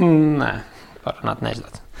 Nē, parunāt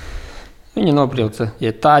neiznāca. Viņa nobrauca,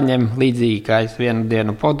 ja tā ņem līdzīgi kā es vienu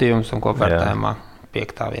dienu podijums un kopvērtējumā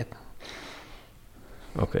 5. vieta.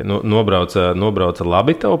 Okay. Nobrauca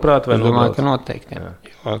labi, tavuprāt, vai nobrauca? Es domāju, ka noteikti.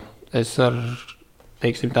 Jo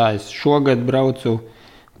es šogad braucu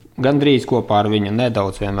gandrīz kopā ar viņu,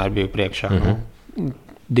 nedaudz vienmēr biju priekšā.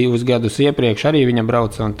 2 gadus iepriekš arī viņa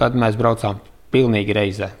brauca, un tad mēs braucām pilnīgi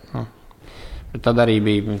reizē. Bet tad arī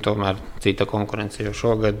bija tomēr cita konkurence, jo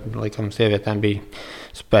šogad, laikam, sievietēm bija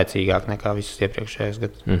spēcīgāk nekā visus iepriekšējos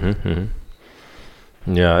gadus.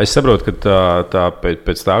 Jā, es saprotu, ka tā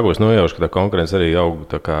pēc tā, ko es nojaušu, ka tā konkurence arī aug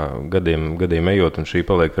tā kā gadiem ejot, un šī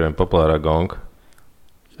paliek ar vien populārā gonga.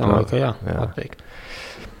 Es domāju, ka jā. Noteikti.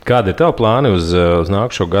 Kādi ir tavi plāni uz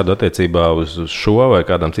nākušo gadu attiecībā uz šo vai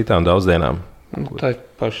kādām citām daudzdienām? Tā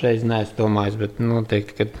pašreiz neesmu domājis, bet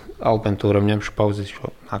noteikti, kad Alpentūram ņemšu pauzi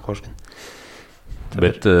šo nākošu gadu.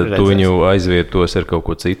 Bet tu viņu aizvietos ar kaut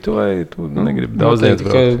ko citu, vai tu negribi daudzdienas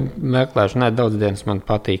braukt? Meklēšu, daudzdienas man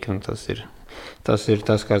patīk, un tas ir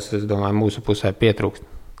tas, kas, es domāju, mūsu pusē pietrūkst.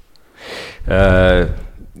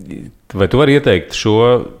 Vai tu vari ieteikt šo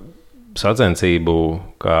sacensību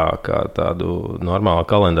kā tādu normālu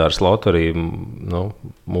kalendāru slotu arī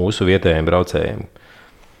mūsu vietējiem braucējiem?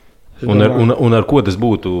 Un ar ko tas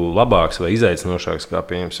būtu labāks vai izaicinošāks kā,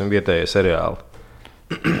 pieņemsim, vietējie seriāli?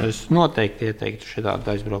 Es noteikti ieteiktu šitādi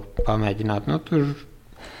aizbraukt, pamēģināt. Tur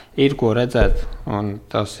ir ko redzēt, un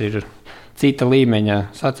tas ir cita līmeņa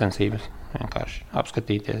sacensības. Vienkārši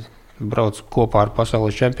apskatīties, brauc kopā ar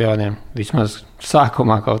pasaules čempioniem, vismaz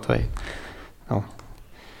sākumā kaut vai.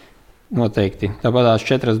 Noteikti. Tāpēc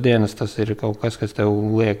 4 dienas tas ir kaut kas, kas tev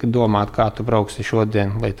liek domāt, kā tu brauksi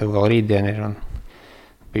šodien, lai tev vēl rītdien ir. Un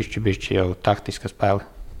bišķi jau taktiska spēle.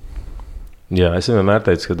 Jā, es vienmēr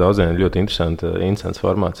teicu, ka daudziem ir ļoti interesants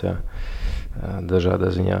formāts, jā, dažādā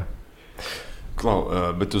ziņā. Klau,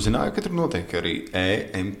 bet tu zināji, ka tur notiek arī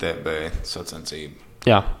EMTB sacensība?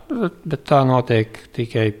 Jā, bet tā notiek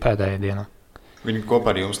tikai pēdējā dienā. Viņi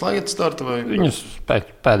kopā ar jums laiet startu vai? Viņus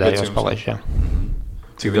pēdējos palaiž, jā.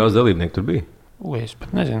 Cik daudz dalībnieku tur bija? Es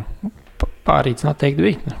pat nezinu. Pārīts noteikti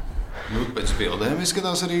bija. Pēc bildēm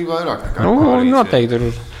izskatās arī vairāk nekā pārīts. Noteikti tur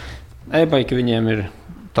e-baiki viņiem ir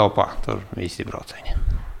topā, tur visi braucēji.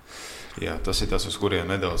 Jā, tas ir tas, uz kuriem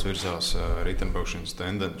nedaudz virzās riteņbraukšanas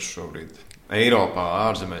tendences šobrīd. Eiropā,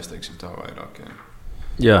 ārzemēs, teiksim tā vairāk. Jā.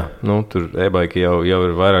 Jā, tur e-bike jau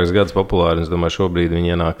ir vairākas gadus populāri. Es domāju, šobrīd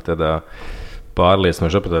viņi ienāk tādā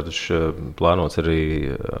pārliecinoši apatā. Taču plānots arī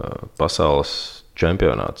pasaules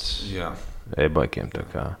čempionāts e-bikiem.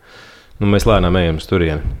 Mēs lēnām ejam uz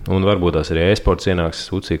turieni. Un varbūt tās arī e-sports ienāks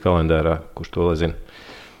UCI kalendārā, kurš to lai zina.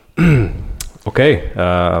 Ok.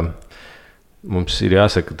 Mums ir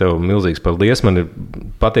jāsaka tev milzīgs paldies. Man ir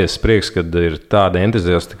patiesas prieks, kad ir tāda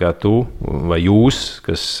entuziasti kā tu vai jūs,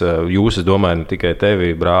 es domāju, ne tikai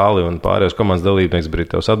tevi, brāli un pārējos komandas dalībnieks, bet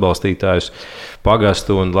arī tavs atbalstītājus,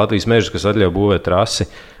 pagastu un Latvijas mežus, kas atļauj būvēt trasi.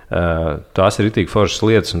 Tās ir ritīgi foršas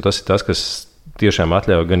lietas, un tas ir tas, kas tiešām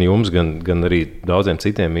atļauj gan jums, gan arī daudziem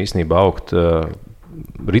citiem īstenībā augt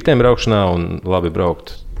riteņbraukšanā un labi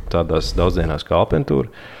braukt tādās daudzdienās kā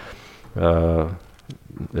Alpentūra.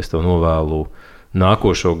 Es tev novēlu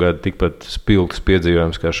nākošo gadu tikpat spilgtus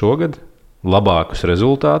piedzīvojumus kā šogad, labākus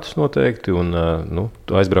rezultātus noteikti, un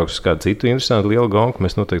tu aizbrauks uz kādu citu interesantu lielu gonku.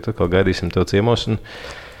 Mēs noteikti atkal gaidīsim tev ciemos un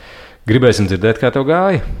gribēsim dzirdēt, kā tev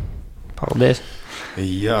gāja. Paldies!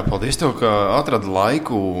 Jā, paldies tev, ka atradi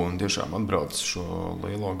laiku un tiešām atbrauc šo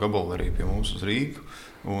lielo gabalu arī pie mums uz Rīgu.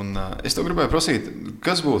 Un es tev gribēju prasīt,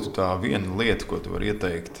 kas būtu tā viena lieta, ko tu vari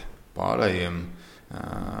ieteikt pārējiem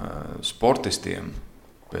sportistiem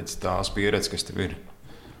pēc tās pieredzes, kas tev ir?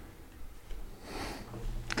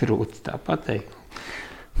 Grūti tā pateikt.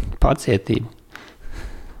 Pacietība.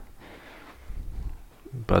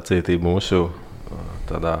 Pacietība mūsu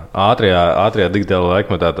tādā ātrajā digitālajā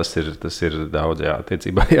laikmetā, tas ir daudz,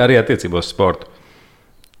 arī attiecībā uz sportu.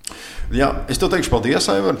 Jā, es tev teikšu paldies,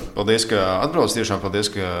 Aivar. Paldies, ka atbrauc. Tiešām paldies,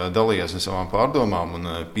 ka dalījies ar savām pārdomām un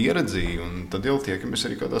pieredzi. Un tad jau tiekamies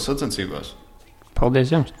arī kādās sacensībās.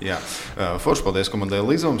 Paldies jums. Jā, forši paldies komandai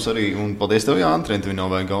Līzums arī. Un paldies tev, Jāni, Trentvino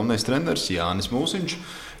vai galvenais treneris Jānis Mūsiņš,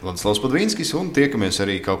 Ladislavs Padvīnskis. Un tiekamies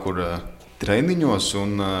arī kaut kur treniņos. Un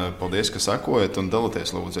paldies, ka sekojat un dalāties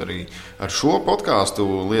lūdzu arī ar šo podkāstu.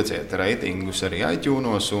 Lieciet reitingus arī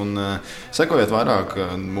iTunes un sekojiet vairāk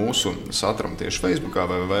mūsu saturam tieši Facebookā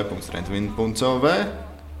www.trentvino.lv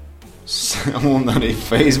un arī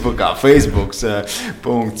Facebookā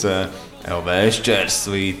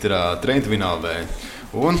facebook.lv/Trentvino LV.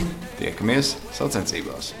 Un tiekamies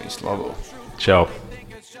sacensībās. Visu labu! Čau!